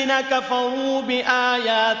الذين كفروا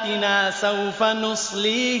بآياتنا سوف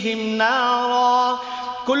نصليهم نارا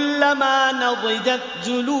كلما نضجت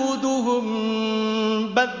جلودهم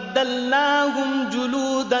بدلناهم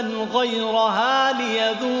جلودا غيرها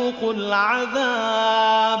ليذوقوا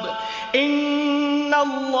العذاب إن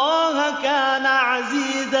الله كان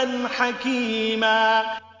عزيزا حكيما.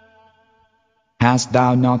 Hast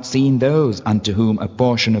thou not seen those unto whom a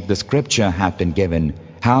portion of the scripture hath been given,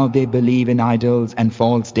 how they believe in idols and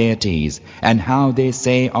false deities, and how they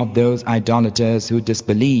say of those idolaters who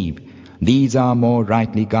disbelieve, these are more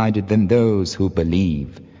rightly guided than those who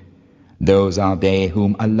believe. Those are they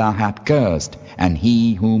whom Allah hath cursed, and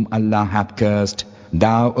he whom Allah hath cursed,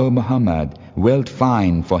 thou, O Muhammad, wilt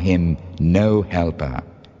find for him no helper.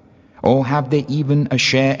 Or have they even a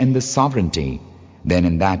share in the sovereignty? Then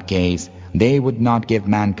in that case, they would not give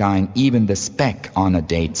mankind even the speck on a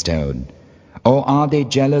date stone. Or are they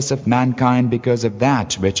jealous of mankind because of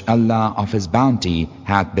that which Allah of His bounty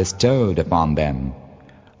hath bestowed upon them?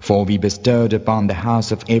 For we bestowed upon the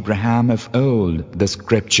house of Abraham of old the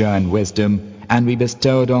scripture and wisdom, and we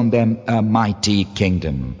bestowed on them a mighty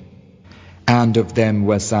kingdom. And of them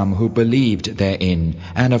were some who believed therein,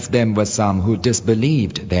 and of them were some who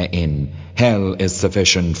disbelieved therein. Hell is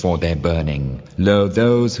sufficient for their burning. Lo,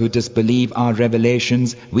 those who disbelieve our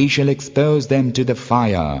revelations, we shall expose them to the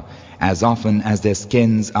fire. As often as their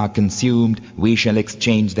skins are consumed, we shall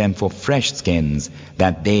exchange them for fresh skins,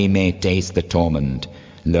 that they may taste the torment.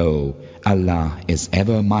 Lo, Allah is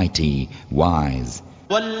ever mighty, wise.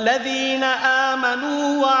 والذين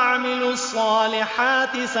آمنوا وعملوا الصالحات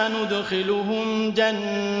سندخلهم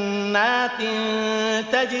جنات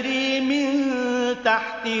تجري من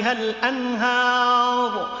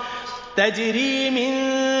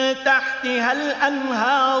تحتها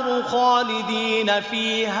الأنهار خالدين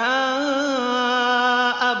فيها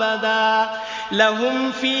أبدا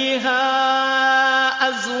لهم فيها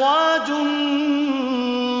أزواج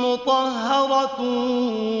مطهرة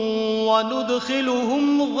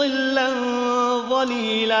وندخلهم ظلا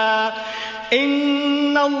ظليلا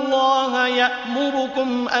إن الله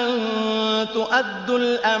يأمركم أن تؤدوا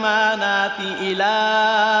الأمانات إلى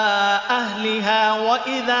أهلها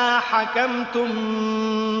وإذا حكمتم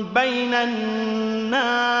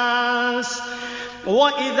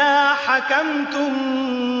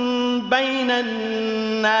بين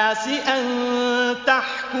الناس أن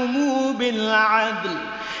تحكموا بالعدل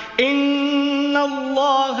إن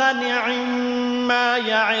الله نعما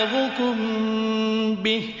يعظكم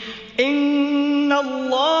به إن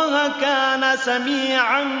الله كان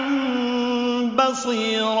سميعا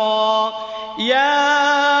بصيرا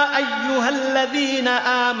يا أيها الذين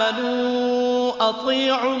آمنوا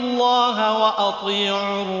أطيعوا الله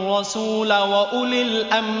وأطيعوا الرسول وأولي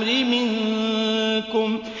الأمر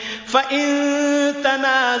منكم فإن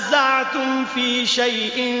تنازعتم في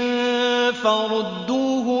شيء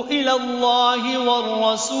فردوه إلى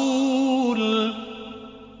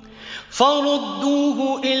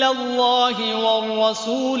الله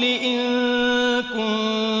والرسول إن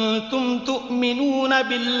كنتم تؤمنون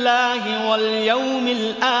بالله واليوم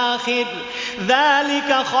الآخر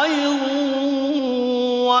ذلك خير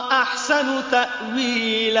وأحسن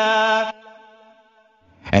تأويلا.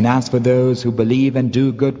 And as for those who believe and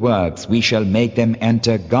do good works, we shall make them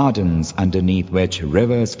enter gardens underneath which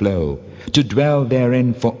rivers flow, to dwell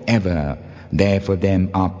therein forever. There for them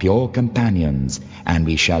are pure companions, and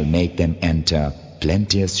we shall make them enter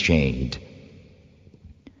plenteous shade.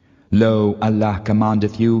 Lo, Allah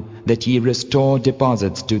commandeth you that ye restore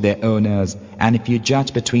deposits to their owners, and if you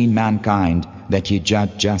judge between mankind, that ye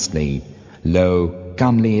judge justly. Lo,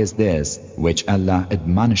 comely is this which Allah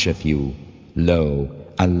admonisheth you. Lo,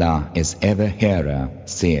 Allah is ever hearer,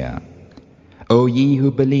 seer. O ye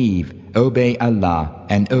who believe, obey Allah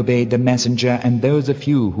and obey the Messenger and those of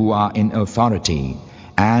you who are in authority.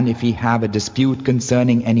 And if ye have a dispute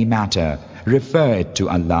concerning any matter, refer it to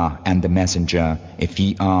Allah and the Messenger if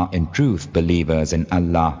ye are in truth believers in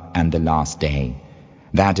Allah and the last day.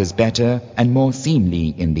 That is better and more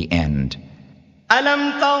seemly in the end.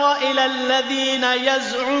 ألم تر إلى الذين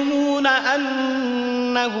يزعمون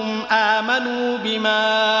أنهم آمنوا بما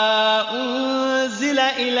أنزل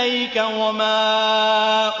إليك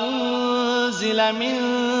وما أنزل من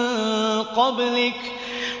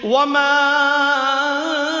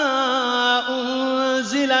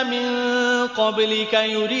قبلك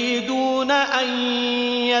يريدون أن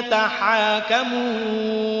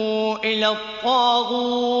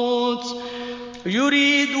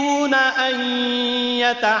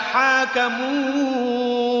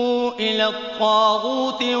إلى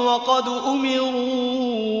الطاغوت وقد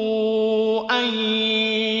أمروا أن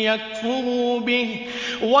يكفروا به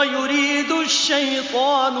ويريد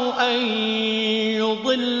الشيطان أن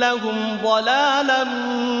يضلهم ضلالا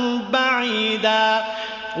بعيدا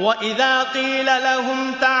وإذا قيل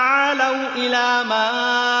لهم تعالوا إلى ما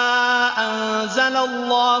أنزل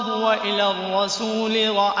الله وإلى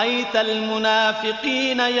الرسول رأيت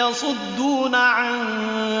المنافقين يصدون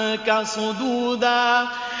عنك صدودا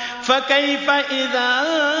فكيف إذا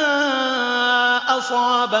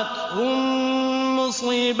أصابتهم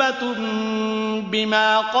مصيبة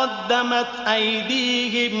بما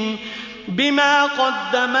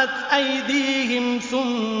قدمت أيديهم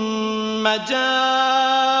ثم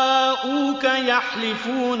جاءوك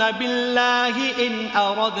يحلفون بالله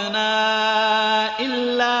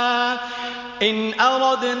إن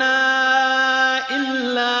أردنا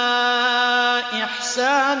إلا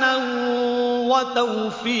إحسانا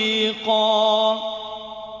وتوفيقا.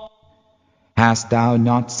 Hast thou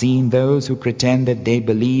not seen those who pretend that they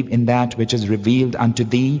believe in that which is revealed unto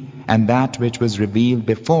thee and that which was revealed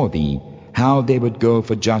before thee, how they would go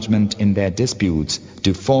for judgment in their disputes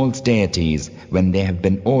to false deities when they have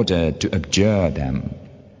been ordered to abjure them?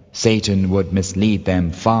 Satan would mislead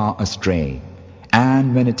them far astray.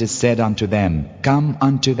 And when it is said unto them, Come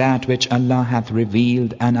unto that which Allah hath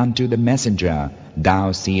revealed and unto the Messenger,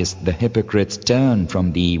 thou seest the hypocrites turn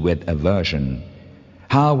from thee with aversion.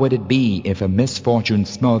 How would it be if a misfortune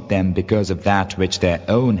smote them because of that which their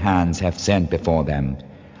own hands have sent before them?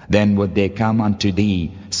 Then would they come unto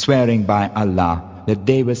thee, swearing by Allah that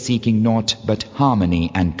they were seeking naught but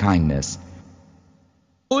harmony and kindness.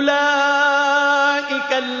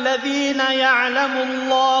 أولئك الذين يعلم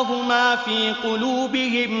الله ما في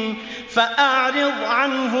قلوبهم فأعرض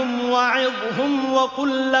عنهم وعظهم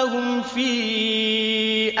وقل لهم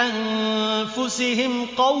في أنفسهم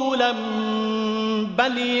قولا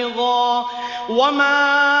بليغا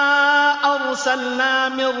وما أرسلنا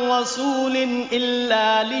من رسول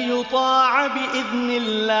إلا ليطاع بإذن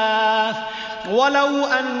الله ولو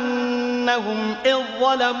أنهم إذ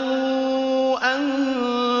ظلموا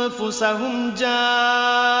أنفسهم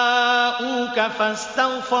جاءوك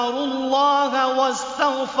فاستغفروا الله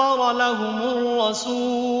واستغفر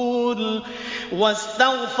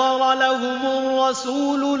لهم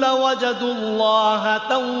الرسول لوجدوا الله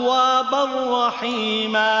توابا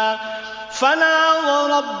رحيما فلا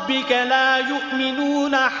وربك لا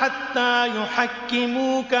يؤمنون حتى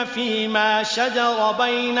يحكموك فيما شجر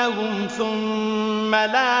بينهم ثم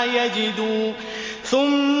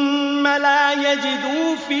لا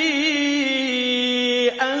يجدوا في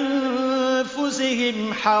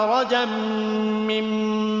أنفسهم حرجا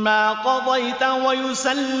مما قضيت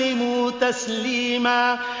ويسلموا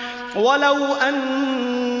تسليما ولو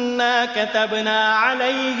أنا كتبنا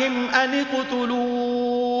عليهم أن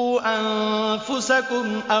اقتلوا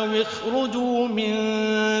أنفسكم أو اخرجوا من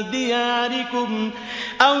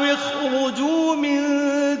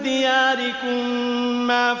دياركم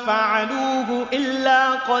ما فعلوه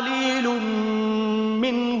إلا قليل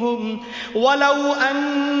منهم ولو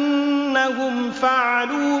أنهم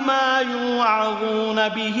فعلوا ما يوعظون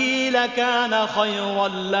به لكان خيرا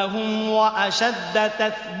لهم وأشد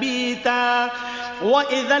تثبيتا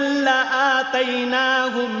وإذا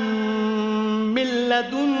لآتيناهم من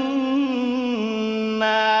لدنا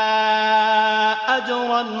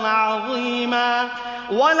أجرا عظيما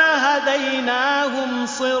وَلَهَدَيْنَاهُمْ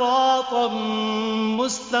صِرَاطًا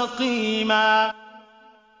مُسْتَقِيمًا.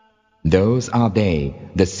 Those are they,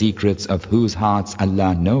 the secrets of whose hearts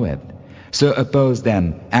Allah knoweth. So oppose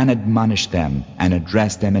them and admonish them and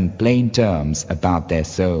address them in plain terms about their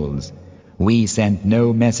souls. We sent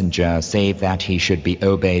no messenger save that he should be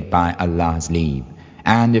obeyed by Allah's leave.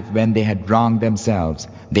 And if when they had wronged themselves,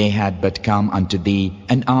 they had but come unto thee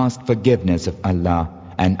and asked forgiveness of Allah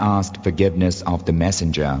and asked forgiveness of the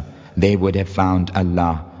messenger, they would have found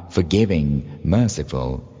Allah forgiving,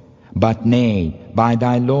 merciful. But nay, by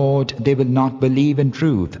thy Lord they will not believe in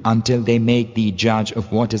truth until they make thee judge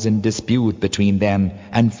of what is in dispute between them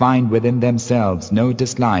and find within themselves no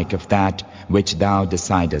dislike of that which thou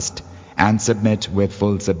decidest, and submit with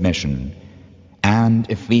full submission. And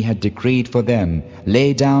if we had decreed for them,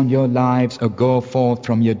 lay down your lives or go forth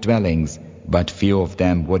from your dwellings, but few of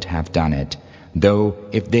them would have done it. Though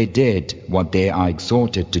if they did what they are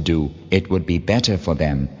exhorted to do, it would be better for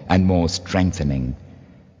them and more strengthening.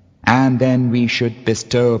 And then we should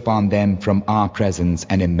bestow upon them from our presence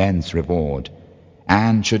an immense reward,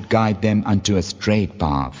 and should guide them unto a straight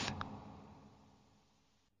path.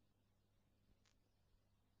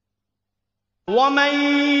 وَمَن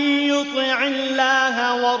يُطِعِ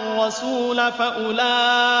اللَّهَ وَالرَّسُولَ فَأُولَئِكَ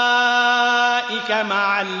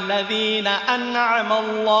مَعَ الَّذِينَ أَنْعَمَ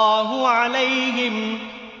اللَّهُ عَلَيْهِمْ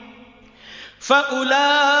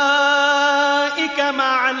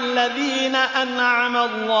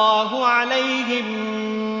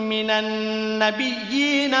مِنَ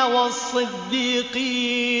النَّبِيِّينَ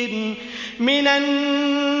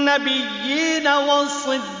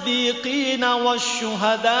والصديقين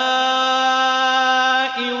والشهداء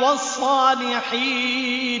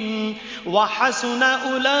والصالحين وحسن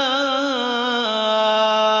أولئك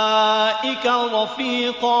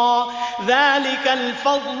رفيقا ذلك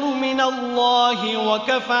الفضل من الله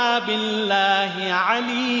وكفى بالله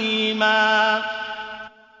عليما.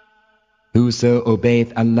 Whoso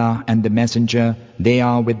obeyeth Allah and the Messenger, they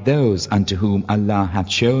are with those unto whom Allah hath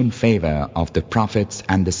shown favor of the prophets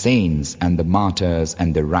and the saints and the martyrs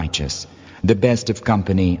and the righteous. The best of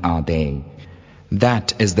company are they.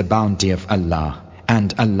 That is the bounty of Allah,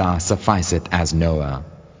 and Allah sufficeth as knower.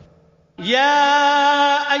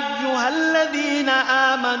 يا أيها الذين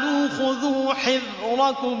آمنوا خذوا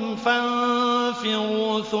حذركم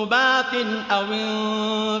فانفروا ثبات أو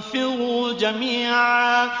انفروا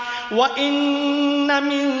جميعا وإن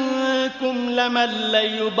منكم لمن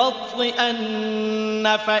ليبطئن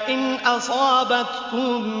فإن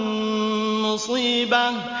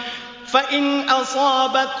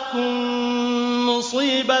أصابتكم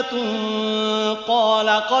مصيبة قال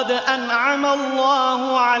قد أنعم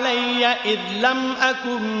الله علي إذ لم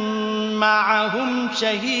أكن معهم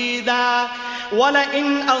شهيدا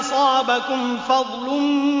ولئن أصابكم فضل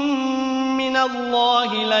من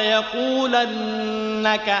الله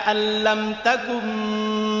ليقولن كأن لم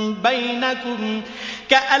تكن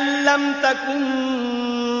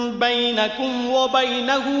بينكم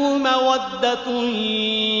وبينه مودة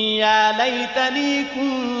يا ليتني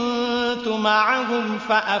كنت معهم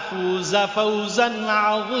فأفوز فوزا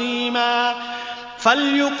عظيما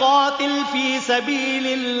فليقاتل في سبيل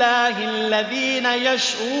الله الذين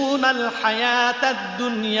يشرون الحياة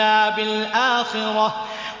الدنيا بالآخرة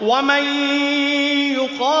ومن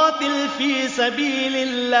يقاتل في سبيل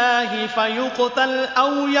الله فيقتل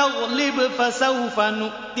أو يغلب فسوف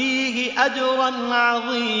نؤتيه أجرا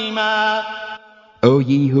عظيما. O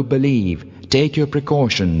ye who believe, take your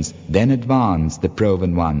precautions, then advance the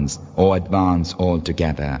proven ones, or advance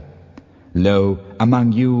altogether. Lo,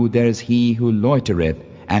 among you there is he who loitereth,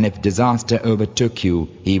 and if disaster overtook you,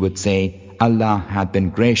 he would say, Allah hath been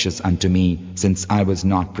gracious unto me, since I was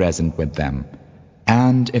not present with them.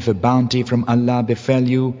 And if a bounty from Allah befell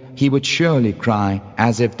you, he would surely cry,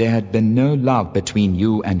 as if there had been no love between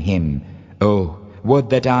you and him, Oh,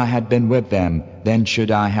 would that I had been with them, then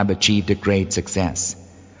should I have achieved a great success.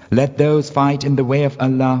 Let those fight in the way of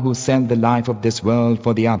Allah who sell the life of this world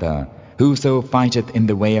for the other. Whoso fighteth in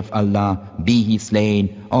the way of Allah, be he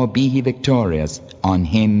slain or be he victorious, on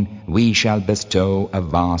him we shall bestow a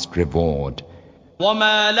vast reward.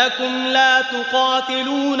 وما لكم لا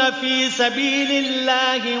تقاتلون في سبيل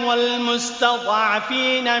الله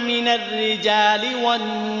والمستضعفين من الرجال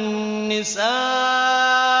والنساء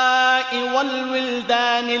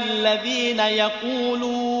والولدان الذين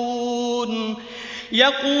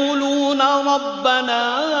يقولون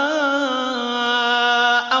ربنا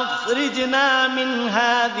أخرجنا من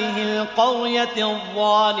هذه القرية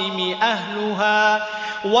الظالم أهلها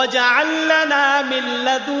واجعل لنا من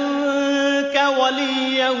لدنك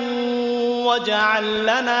وليا واجعل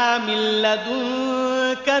لنا من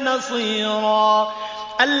لدنك نصيرا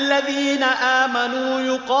الذين آمنوا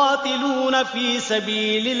يقاتلون في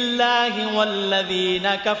سبيل الله والذين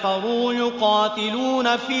كفروا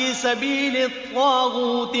يقاتلون في سبيل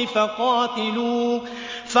الطاغوت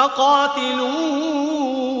فقاتلوا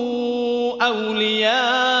أولياء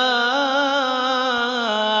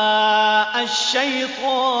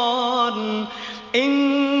الشيطان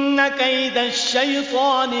إن كيد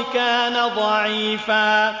الشيطان كان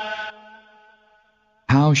ضعيفا.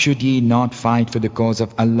 How should ye not fight for the cause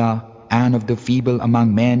of Allah and of the feeble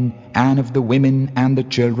among men and of the women and the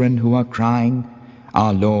children who are crying,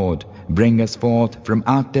 Our Lord, bring us forth from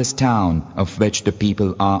out this town of which the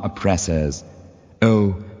people are oppressors.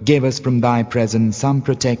 O, give us from thy presence some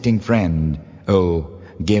protecting friend. O,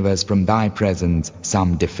 give us from thy presence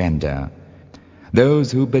some defender.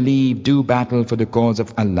 Those who believe do battle for the cause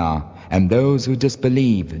of Allah, and those who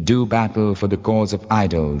disbelieve do battle for the cause of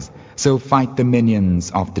idols. So fight the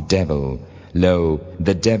minions of the devil. Lo,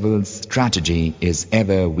 the devil's strategy is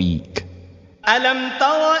ever weak. ألم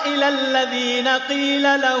تر إلى الذين قيل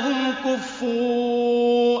لهم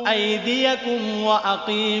كفوا أيديكم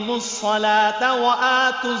وأقيموا الصلاة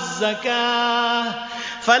وآتوا الزكاة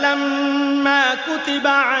فلما كتب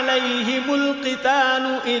عليهم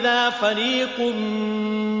القتال إذا فريق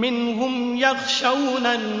منهم يخشون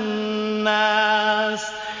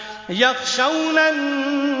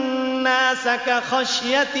الناس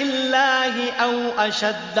كخشية الله أو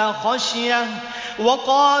أشد خشية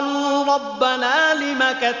وقالوا ربنا لم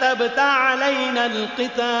كتبت علينا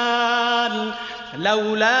القتال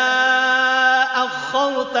لولا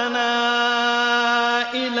أخرتنا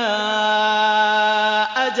إلى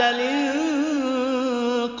أجل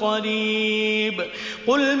قريب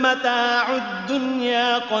قل متاع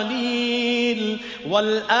الدنيا قليل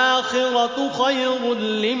والآخرة خير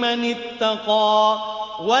لمن اتقى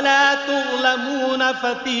ولا تظلمون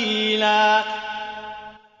فتيلا.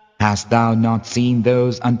 Hast thou not seen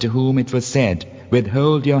those unto whom it was said,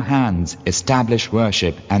 Withhold your hands, establish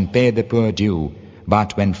worship, and pay the poor due?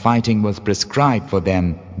 But when fighting was prescribed for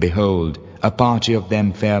them, behold, a party of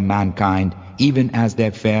them fear mankind, even as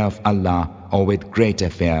they fear of Allah, or with greater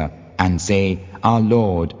fear, and say, Our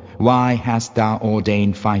Lord, why hast thou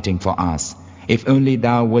ordained fighting for us? If only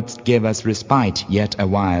thou wouldst give us respite yet a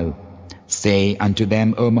while. Say unto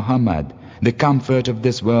them, O Muhammad, the comfort of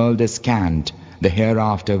this world is scant. The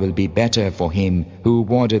hereafter will be better for him who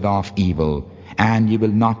wardeth off evil, and you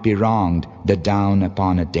will not be wronged the down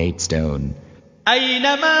upon a date stone.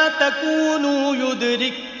 أينما تكونوا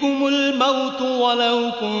يدرككم الموت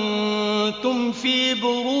ولو كنتم في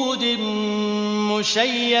بروج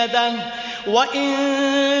مشيدة وإن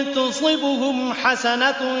تصبهم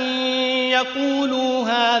حسنة يقولوا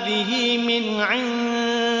هذه من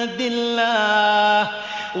عند الله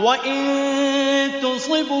وإن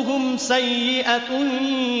تصبهم سيئة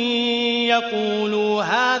يقولوا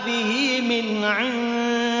هذه من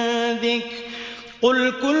عندك عندك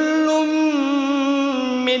قل كل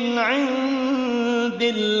من عند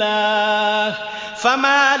الله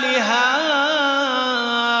فما لهؤلاء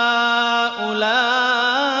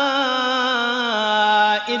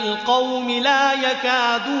القوم لا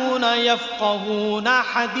يكادون يفقهون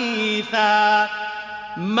حديثا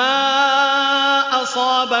ما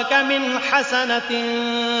أصابك من حسنة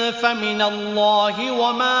فمن الله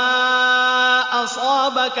وما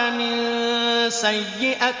أصابك من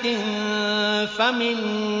سيئة فمن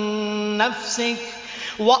نفسك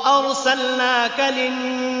وأرسلناك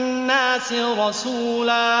للناس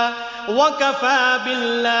رسولا وكفى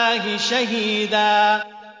بالله شهيدا.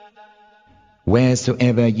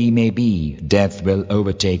 Wheresoever ye may be, death will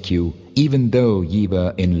overtake you, even though ye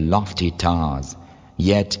were in lofty towers.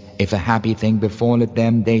 Yet if a happy thing befalleth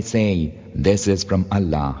them, they say, this is from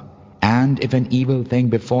Allah. And if an evil thing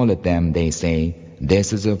befalleth them, they say,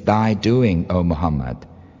 this is of thy doing, O Muhammad.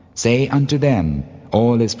 Say unto them,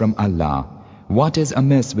 all is from Allah. What is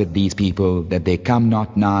amiss with these people that they come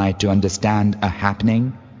not nigh to understand a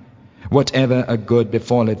happening? Whatever a good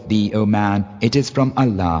befalleth thee, O man, it is from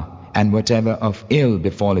Allah, and whatever of ill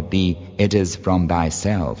befalleth thee, it is from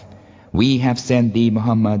thyself. We have sent thee,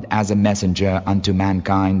 Muhammad, as a messenger unto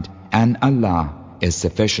mankind, and Allah is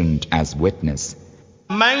sufficient as witness.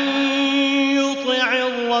 من يطع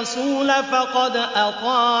الرسول فقد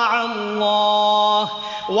أطاع الله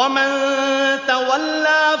ومن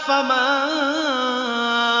تولى فما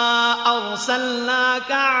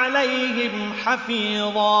أرسلناك عليهم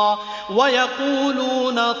حفيظا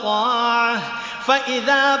ويقولون طاعة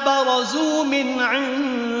فإذا برزوا من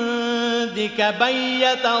عندك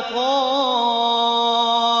بيت طائفة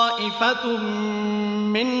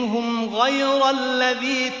منهم غير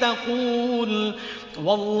الذي تقول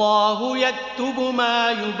والله يكتب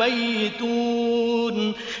ما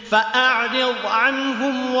يبيتون فأعرض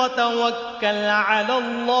عنهم وتوكل على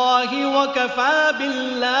الله وكفى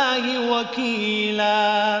بالله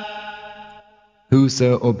وكيلا.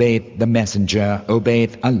 Whoso obeyeth the messenger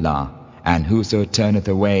obeyeth Allah, and whoso turneth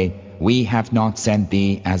away, we have not sent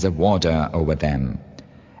thee as a warder over them.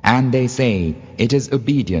 And they say, it is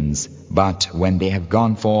obedience, but when they have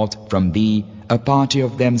gone forth from thee, a party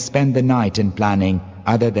of them spend the night in planning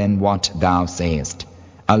other than what thou sayest.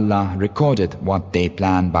 Allah recordeth what they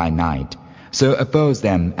plan by night. So oppose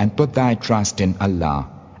them and put thy trust in Allah.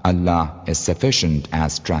 Allah is sufficient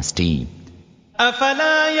as trustee.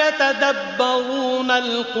 أفلا يتدبرون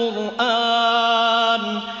القرآن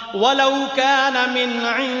ولو كان من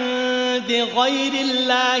عند غير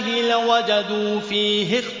الله لوجدوا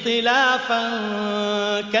فيه اختلافا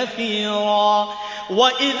كثيرا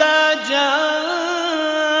وإذا جاءهم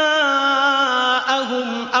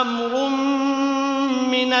أمر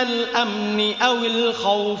من الأمن أو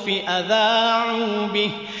الخوف أذاعوا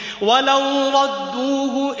به ولو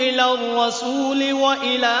ردوه إلى الرسول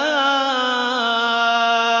وإلى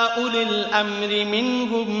أولي الأمر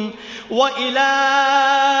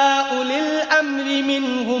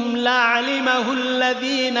منهم لعلمه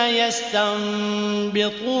الذين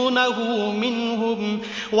يستنبطونه منهم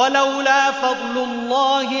ولولا فضل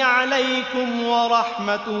الله عليكم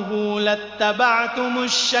ورحمته لاتبعتم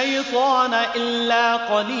الشيطان إلا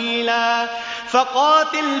قليلا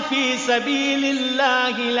فقاتل في سبيل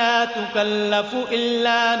الله لا تكلف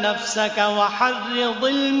إلا نفسك وحرض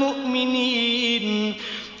المؤمنين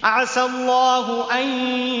عسى الله أن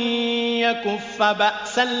يكف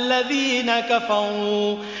بأس الذين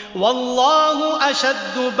كفروا والله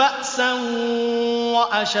أشد بأسا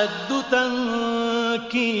وأشد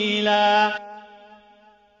تنكيلا.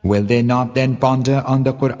 Will they not then ponder on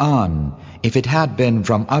the Quran? If it had been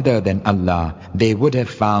from other than Allah, they would have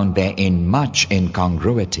found therein much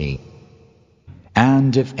incongruity.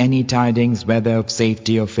 And if any tidings, whether of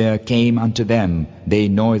safety or fear, came unto them, they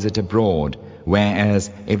noise it abroad. Whereas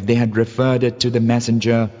if they had referred it to the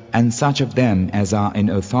messenger and such of them as are in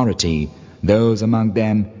authority, those among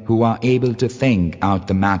them who are able to think out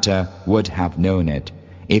the matter would have known it.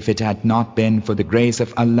 If it had not been for the grace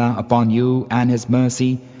of Allah upon you and His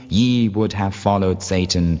mercy, ye would have followed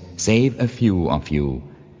Satan, save a few of you.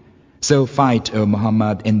 So fight, O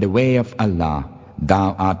Muhammad, in the way of Allah.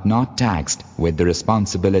 Thou art not taxed with the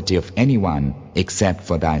responsibility of anyone except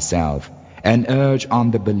for thyself, and urge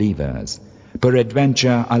on the believers.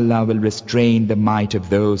 Peradventure Allah will restrain the might of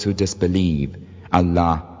those who disbelieve.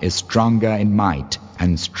 Allah is stronger in might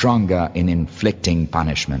and stronger in inflicting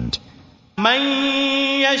punishment. من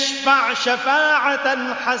يشفع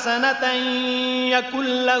شفاعة حسنة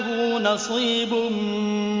يكن له نصيب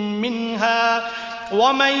منها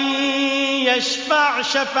ومن يشفع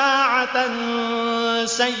شفاعة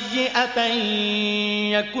سيئة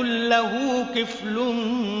يكن له كفل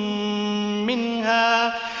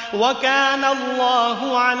منها وكان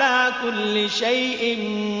الله على كل شيء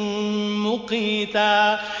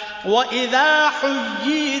مقيتا وإذا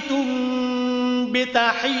حييتم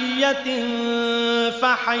بتحية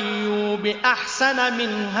فحيوا بأحسن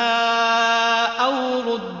منها أو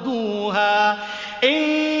ردوها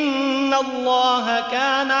إن الله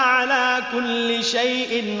كان على كل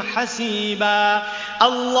شيء حسيبا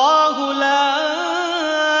الله لا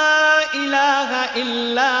إله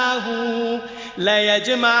إلا هو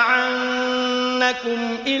ليجمعنكم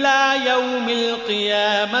إلى يوم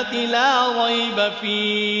القيامة لا ريب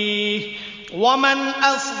فيه ومن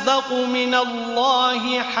أصدق من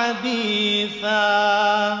الله حديثا.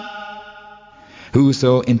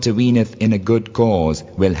 Whoso interveneth in a good cause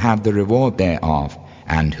will have the reward thereof,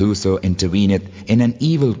 and whoso interveneth in an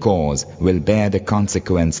evil cause will bear the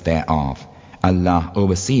consequence thereof. Allah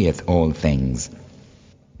overseeth all things.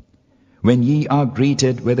 When ye are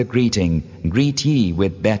greeted with a greeting, greet ye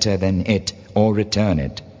with better than it, or return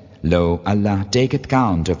it. Lo, Allah taketh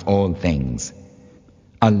count of all things.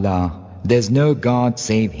 Allah, there's no God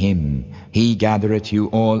save Him. He gathereth you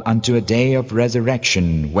all unto a day of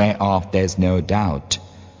resurrection, whereof there's no doubt.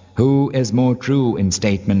 Who is more true in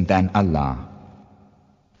statement than Allah?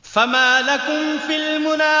 فما لكم في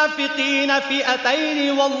المنافقين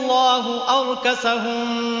فئتين والله أركسهم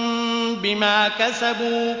بما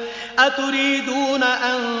كسبوا أتريدون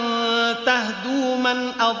أن تهدوا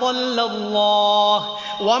من أضل الله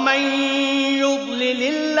ومن يضلل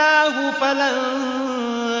الله فلن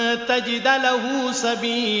تجد له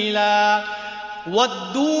سبيلا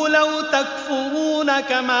ودوا لو تكفرون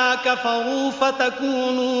كما كفروا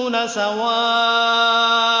فتكونون سواء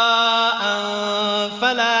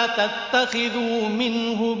فلا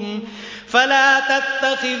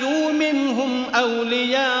تتخذوا منهم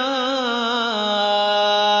أولياء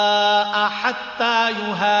حتى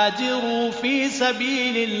يهاجروا في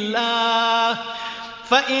سبيل الله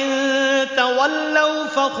فإن تولوا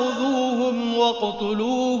فخذوهم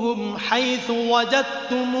واقتلوهم حيث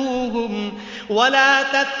وجدتموهم ولا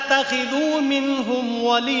تتخذوا منهم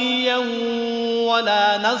وليا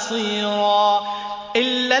ولا نصيرا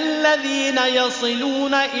إلا الذين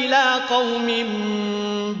يصلون إلى قوم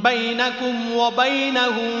بينكم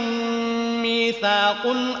وبينهم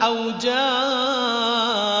ميثاق أو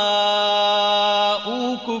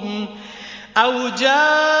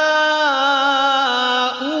جاءوكم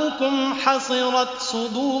حصرت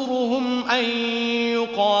صدورهم أن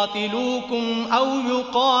يقاتلوكم أو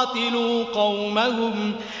يقاتلوا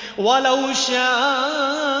قومهم ولو شاء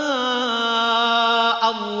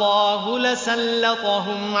الله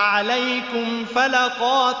لسلطهم عليكم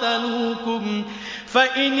فلقاتلوكم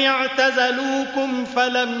فإن اعتزلوكم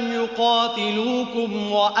فلم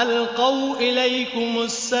يقاتلوكم وألقوا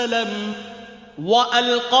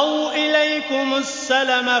إليكم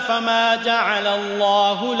السلم فما جعل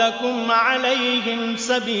الله لكم عليهم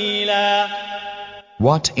سبيلا.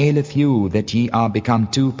 What aileth you that ye are become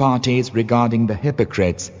two parties regarding the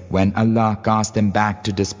hypocrites when Allah cast them back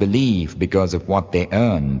to disbelief because of what they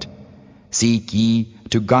earned? Seek ye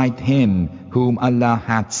to guide him whom Allah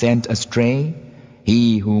hath sent astray?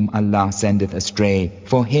 He whom Allah sendeth astray,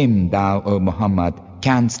 for him thou, O Muhammad,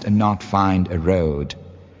 canst not find a road.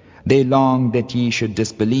 They long that ye should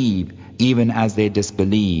disbelieve, even as they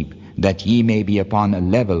disbelieve, that ye may be upon a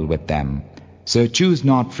level with them. So choose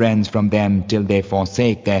not friends from them till they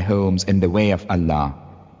forsake their homes in the way of Allah.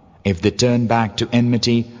 If they turn back to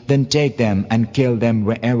enmity, then take them and kill them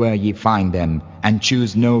wherever ye find them, and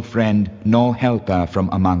choose no friend nor helper from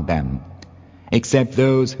among them, except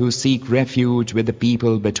those who seek refuge with the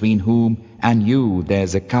people between whom and you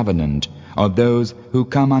there's a covenant, or those who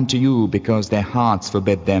come unto you because their hearts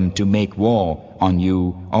forbid them to make war on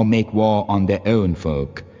you or make war on their own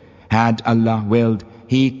folk. Had Allah willed,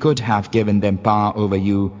 He could have given them power over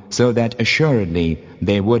you, so that assuredly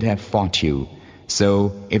they would have fought you.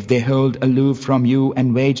 So if they hold aloof from you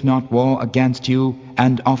and wage not war against you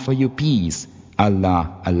and offer you peace, Allah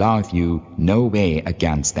alloweth you no way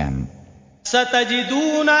against them.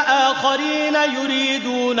 ستجدون آخرين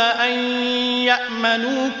يريدون أن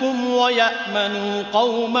يأمنوكم ويأمنوا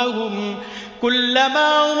قومهم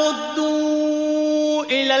كلما ردوا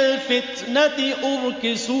إلى الفتنة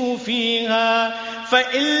أركسوا فيها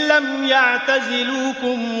فإن لم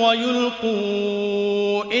يعتزلوكم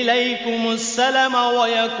ويلقوا إليكم السلم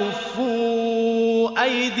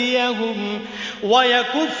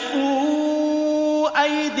ويكفوا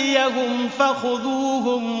أيديهم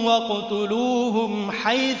فخذوهم واقتلوهم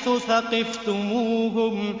حيث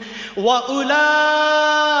ثقفتموهم وأولئكم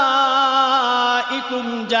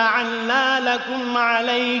جعلنا لكم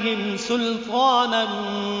عليهم سلطانا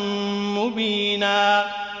مبينا.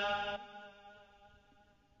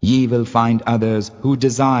 Ye will find others who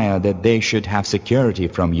desire that they should have security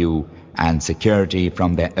from you and security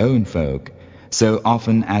from their own folk. So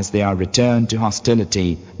often as they are returned to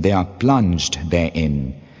hostility, they are plunged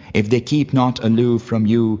therein. If they keep not aloof from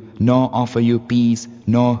you, nor offer you peace,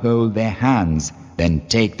 nor hold their hands, then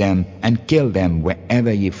take them and kill them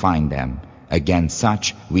wherever ye find them. Against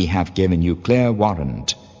such we have given you clear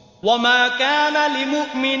warrant. وما كان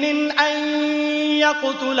لمؤمن أن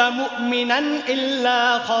يقتل مؤمنا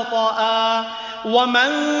إلا خطأ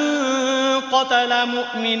ومن قتل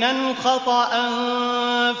مؤمنا خطأ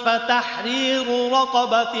فتحرير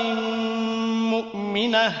رقبة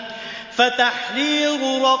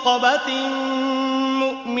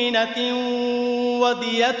مؤمنة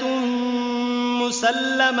ودية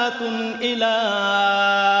مسلمة إلى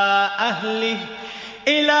أهله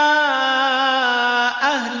إلا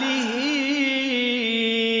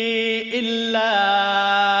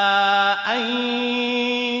أن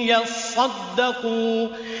يصدقوا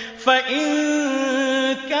فإن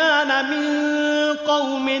كان من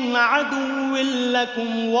قوم عدو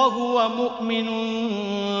لكم وهو مؤمن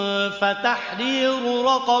فتحرير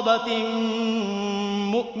رقبة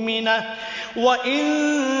مؤمنة وإن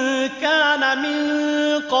كان من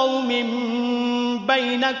قوم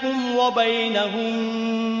بينكم وبينهم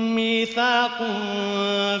ميثاق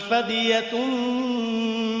فدية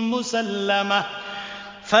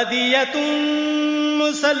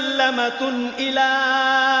مسلمة إلى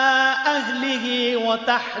أهله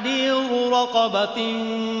وتحرير رقبة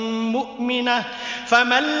مؤمنة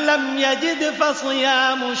فمن لم يجد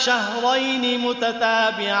فصيام شهرين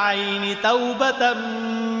متتابعين توبة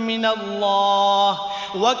من الله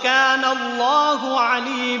وكان الله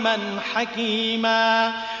عليما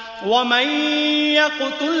حكيما. ومن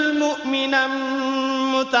يقتل مؤمنا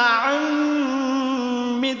متعمدا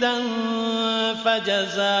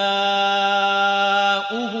فجزاؤه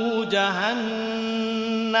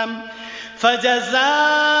جهنم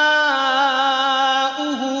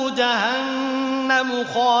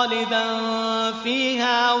خالدا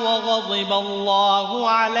فيها وغضب الله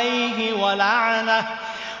عليه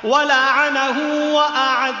ولعنه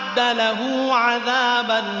وأعد له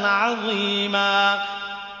عذابا عظيما.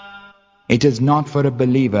 It is not for a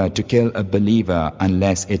believer to kill a believer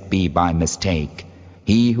unless it be by mistake.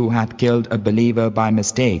 He who hath killed a believer by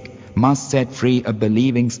mistake must set free a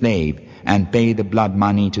believing slave and pay the blood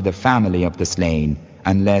money to the family of the slain,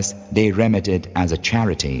 unless they remit it as a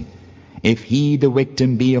charity. If he the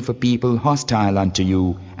victim be of a people hostile unto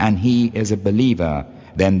you, and he is a believer,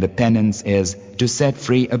 then the penance is to set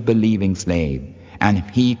free a believing slave. And if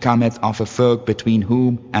he cometh of a folk between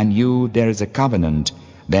whom and you there is a covenant,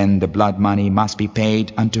 then the blood money must be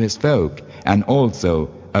paid unto his folk, and also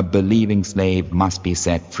a believing slave must be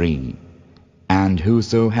set free. And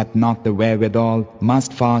whoso hath not the wherewithal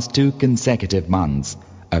must fast 2 consecutive months,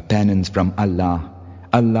 a penance from Allah.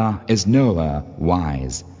 Allah is knower,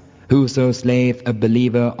 wise. Whoso slayeth a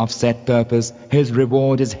believer of set purpose, his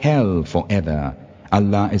reward is hell forever.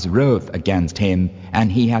 Allah is wroth against him, and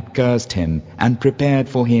he hath cursed him, and prepared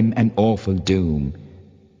for him an awful doom.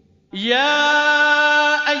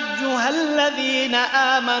 يا أيها الذين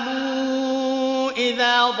آمنوا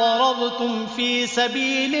إذا ضربتم في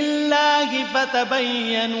سبيل الله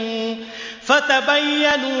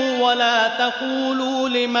فتبينوا ولا تقولوا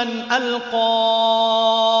لمن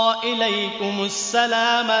ألقى إليكم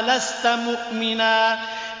السلام لست مؤمنا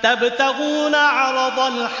تبتغون عرض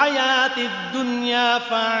الحياة الدنيا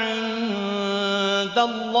فعند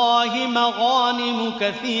الله مغانم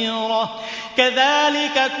كثيرة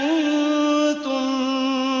كذلك كنتم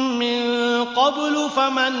من قبل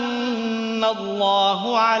فمن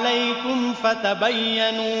الله عليكم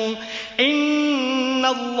فتبينوا إن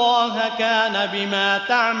الله كان بما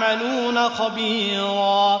تعملون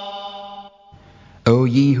خبيرا. O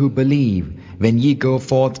ye who believe, when ye go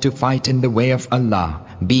forth to fight in the way of Allah,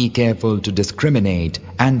 be careful to discriminate,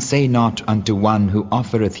 and say not unto one who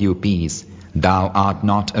offereth you peace, Thou art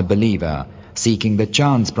not a believer, seeking the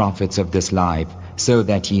chance profits of this life, so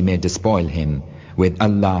that ye may despoil him. With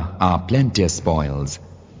Allah are plenteous spoils.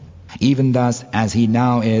 Even thus as he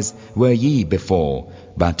now is, were ye before,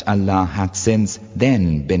 but Allah hath since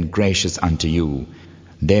then been gracious unto you.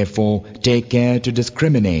 Therefore take care to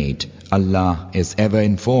discriminate. Allah is ever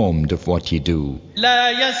informed of what you do. لا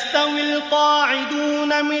يستوي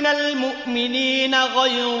القاعدون من المؤمنين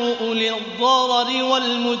غير أولي الضرر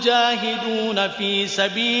والمجاهدون في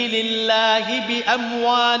سبيل الله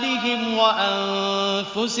بأموالهم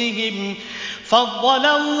وأنفسهم فضل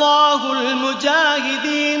الله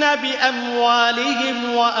المجاهدين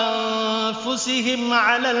بأموالهم وأنفسهم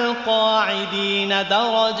على القاعدين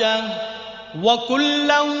درجة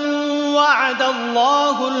وكلا وعد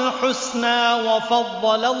الله الحسنى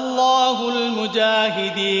وفضل الله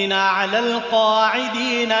المجاهدين على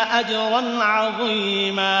القاعدين أجرا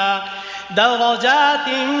عظيما درجات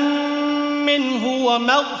منه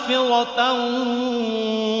ومغفرة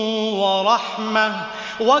ورحمة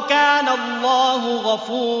وكان الله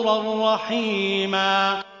غفورا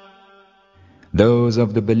رحيما. Those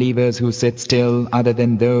of the believers who sit still other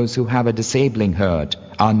than those who have a disabling hurt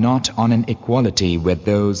are not on an equality with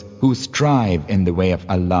those who strive in the way of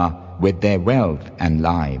Allah with their wealth and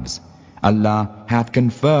lives. Allah hath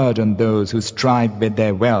conferred on those who strive with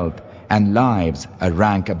their wealth and lives a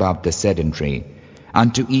rank above the sedentary.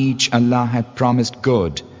 Unto each Allah hath promised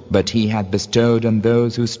good, but He hath bestowed on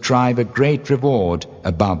those who strive a great reward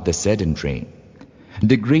above the sedentary.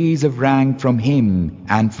 Degrees of rank from Him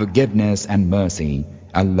and forgiveness and mercy.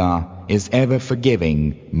 Allah is ever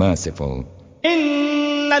forgiving, merciful.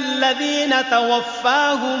 إن الذين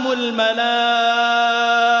توفاهم الملائكة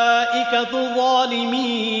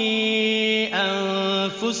ظالمي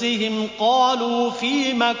أنفسهم قالوا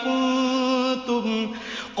فيم كنتم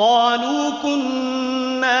قالوا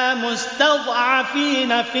كنا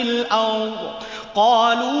مستضعفين في الأرض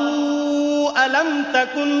قالوا ألم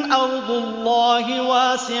تكن أرض الله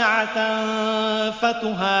واسعة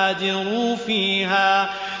فتهاجروا فيها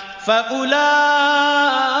فأولئك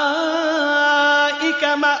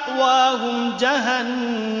مأواهم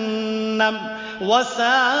جهنم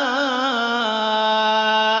وساءت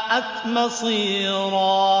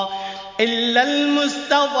مصيرا إلا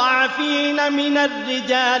المستضعفين من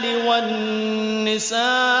الرجال والنساء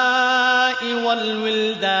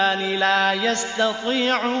والولدان لا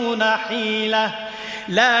يستطيعون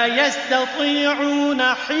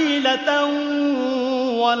حيلة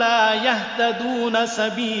ولا يهتدون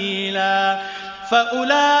سبيلا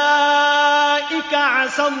فأولئك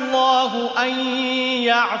عسى الله أن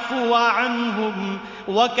يعفو عنهم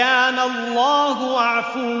وكان الله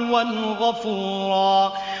عفوا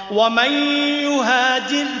غفورا ومن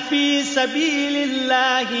يهاجر في سبيل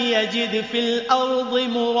الله يجد في الأرض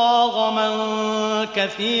مراغما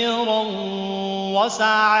كثيرا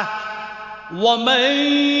وسعة ومن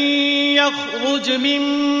يخرج من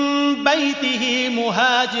بيته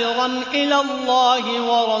مهاجرا إلى الله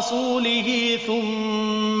ورسوله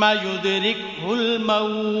ثم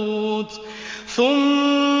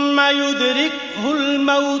يدركه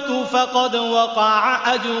الموت فقد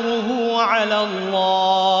وقع أجره على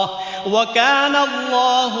الله وكان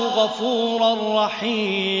الله غفورا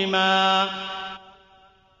رحيما.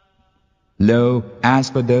 Lo, as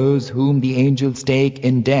for those whom the angels take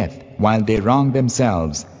in death while they wrong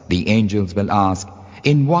themselves, the angels will ask,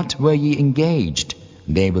 in what were ye engaged?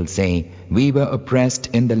 They will say, we were oppressed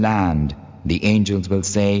in the land. The angels will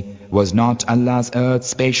say, was not Allah's earth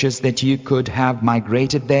spacious that you could have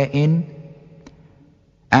migrated therein?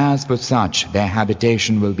 As for such, their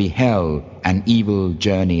habitation will be hell, and evil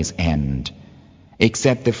journeys end.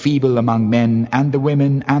 Except the feeble among men and the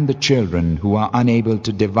women and the children who are unable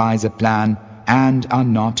to devise a plan and are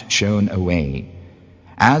not shown a way.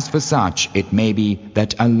 As for such, it may be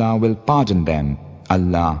that Allah will pardon them.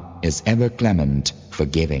 Allah is ever clement,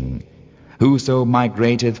 forgiving. Whoso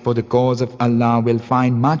migrateth for the cause of Allah will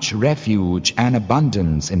find much refuge and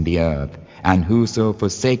abundance in the earth. And whoso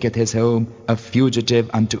forsaketh his home, a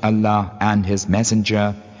fugitive unto Allah and His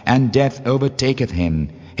Messenger, and death overtaketh him,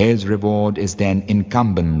 his reward is then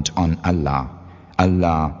incumbent on Allah.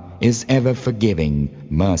 Allah is ever forgiving,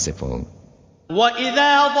 merciful.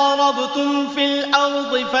 وَإِذَا ضَرَبْتُمْ فِي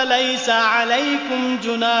الْأَرْضِ فَلَيْسَ عَلَيْكُمْ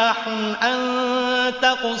جُنَاحٌ أَن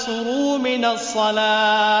تَقْصُرُوا مِنَ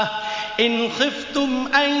الصَّلَاةِ إِنْ خِفْتُمْ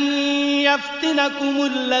أَن يَفْتِنَكُمُ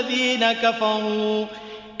الَّذِينَ كَفَرُوا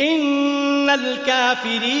إِنَّ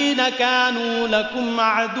الْكَافِرِينَ كَانُوا لَكُمْ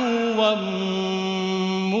عَدُوًّا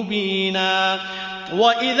مُبِينًا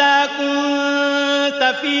وَإِذَا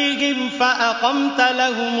كُنْتَ فِيهِمْ فَأَقَمْتَ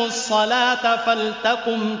لَهُمُ الصَّلَاةَ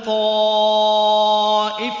فَلْتَقُمْ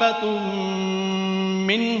طَائِفَةٌ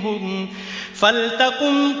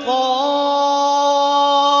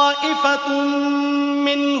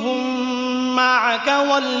مِّنْهُمْ مَعَكَ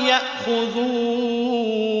وَلْيَأْخُذُوا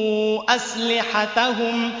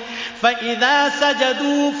أَسْلِحَتَهُمْ فَإِذَا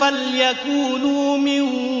سَجَدُوا فَلْيَكُونُوا مِنْ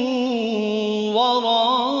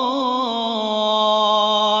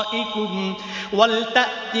ورائكم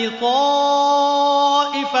ولتأت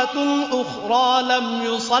طائفة أخرى لم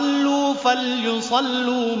يصلوا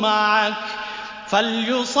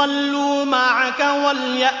فليصلوا معك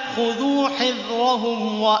وليأخذوا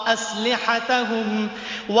حذرهم وأسلحتهم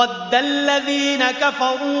وَدَّ الَّذِينَ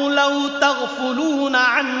كَفَرُوا لَوْ تَغْفُلُونَ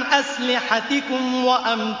عَنْ أَسْلِحَتِكُمْ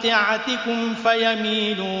وَأَمْتِعَتِكُمْ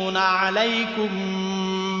فَيَمِيلُونَ عَلَيْكُمْ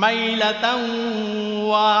مَيْلَةً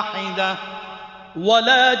وَاحِدَةً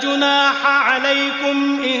وَلَا جُنَاحَ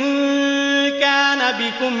عَلَيْكُمْ إِن كَانَ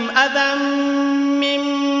بِكُمْ أَذًى مِّن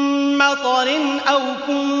مَّطَرٍ أَوْ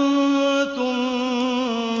كُنتُم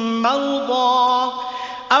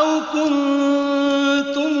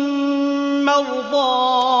مرضى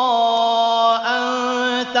أن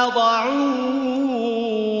تضعوا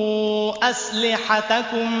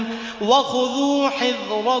أسلحتكم وخذوا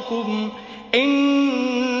حذركم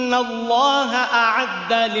إن الله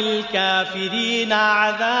أعد للكافرين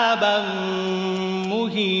عذابا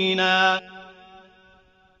مهينا.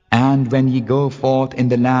 And when ye go forth in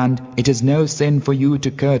the land, it is no sin for you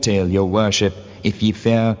to curtail your worship, if ye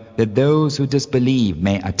fear that those who disbelieve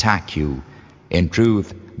may attack you. In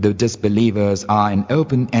truth, the disbelievers are an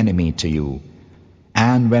open enemy to you.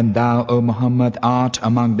 And when thou, O Muhammad, art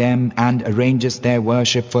among them and arrangest their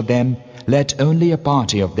worship for them, let only a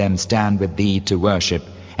party of them stand with thee to worship,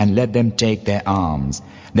 and let them take their arms.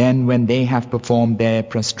 Then when they have performed their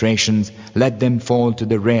prostrations, let them fall to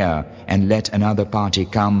the rear, and let another party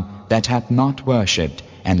come that hath not worshipped,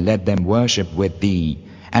 and let them worship with thee,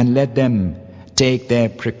 and let them take their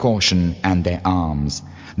precaution and their arms.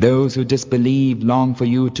 Those who disbelieve long for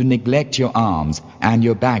you to neglect your arms and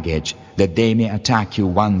your baggage, that they may attack you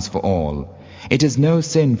once for all. It is no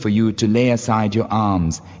sin for you to lay aside your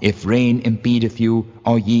arms, if rain impedeth you,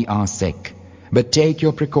 or ye are sick. But take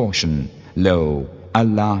your precaution. Lo,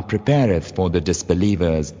 Allah prepareth for the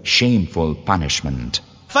disbelievers shameful punishment.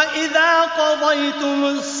 فَإِذَا قَضَيْتُمُ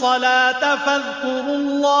الصَّلَاةَ فَاذْكُرُوا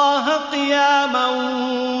اللَّهَ قِيَامًا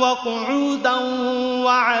وَقُعُودًا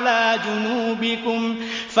وَعَلَى جُنُوبِكُمْ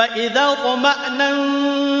فَإِذَا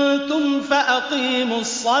اطْمَأْنَنْتُمْ فَأَقِيمُوا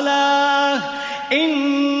الصَّلَاةَ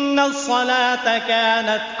إِنَّ الصَّلَاةَ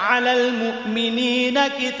كَانَتْ عَلَى الْمُؤْمِنِينَ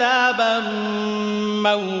كِتَابًا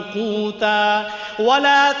مَوْقُوتًا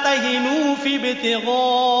وَلَا تَهِنُوا فِي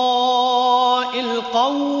ابْتِغَاءِ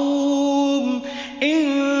الْقَوْمِ إِن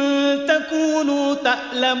تَكُونُوا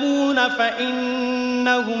تَأْلَمُونَ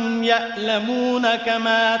فَإِنَّهُمْ يَأْلَمُونَ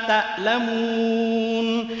كَمَا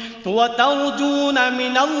تَأْلَمُونَ وَتَرْجُونَ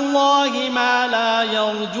مِنَ اللَّهِ مَا لَا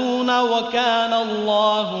يَرْجُونَ وَكَانَ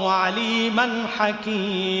اللَّهُ عَلِيمًا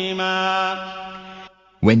حَكِيمًا.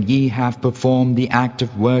 When ye have performed the act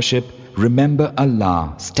of worship, remember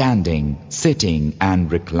Allah standing, sitting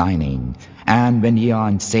and reclining. And when ye are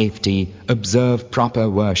in safety, observe proper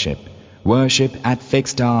worship. Worship at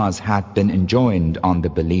fixed hours hath been enjoined on the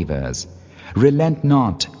believers. Relent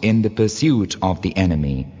not in the pursuit of the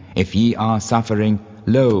enemy. If ye are suffering,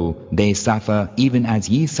 lo, they suffer even as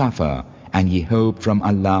ye suffer, and ye hope from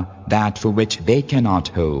Allah that for which they cannot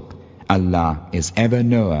hope. Allah is ever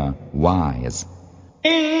knower, wise.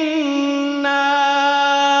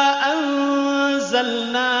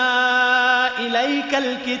 إِلَيْكَ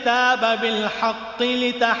الْكِتَابَ بِالْحَقِّ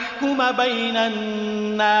لِتَحْكُمَ بَيْنَ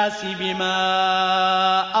النَّاسِ بِمَا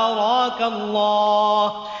أَرَاكَ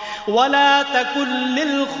اللَّهُ وَلَا تَكُنْ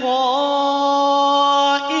لِلْخَائِنِينَ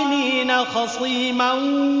خَصِيمًا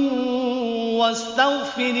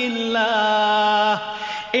وَاسْتَغْفِرِ اللَّهَ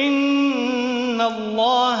إِنَّ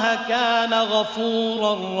اللَّهَ كَانَ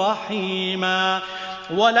غَفُورًا رَحِيمًا.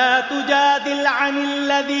 ولا تجادل عن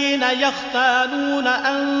الذين يختانون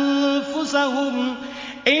أنفسهم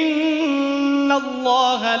إن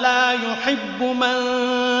الله لا يحب من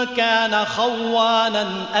كان خوانا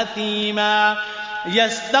أثيما.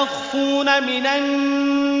 يستخفون من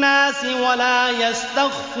الناس ولا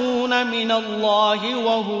يستخفون من الله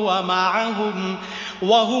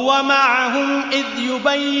وهو معهم إذ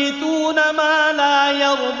يبيتون ما لا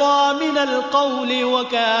يرضى من القول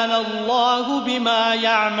وكان الله بما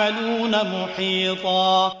يعملون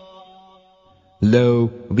محيطا. Lo,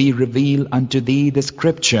 we reveal unto thee the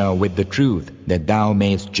scripture with the truth, that thou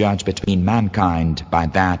mayst judge between mankind by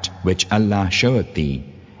that which Allah showeth thee.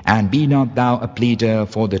 And be not thou a pleader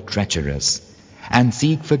for the treacherous. And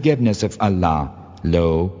seek forgiveness of Allah.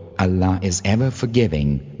 Lo, Allah is ever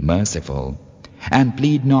forgiving, merciful. And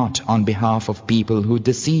plead not on behalf of people who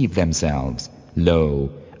deceive themselves. Lo,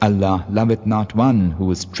 Allah loveth not one who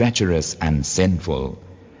is treacherous and sinful.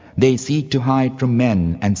 They seek to hide from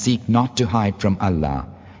men and seek not to hide from Allah.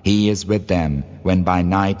 He is with them when by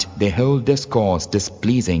night they hold discourse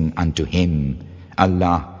displeasing unto Him.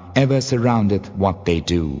 Allah ever surroundeth what they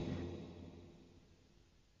do.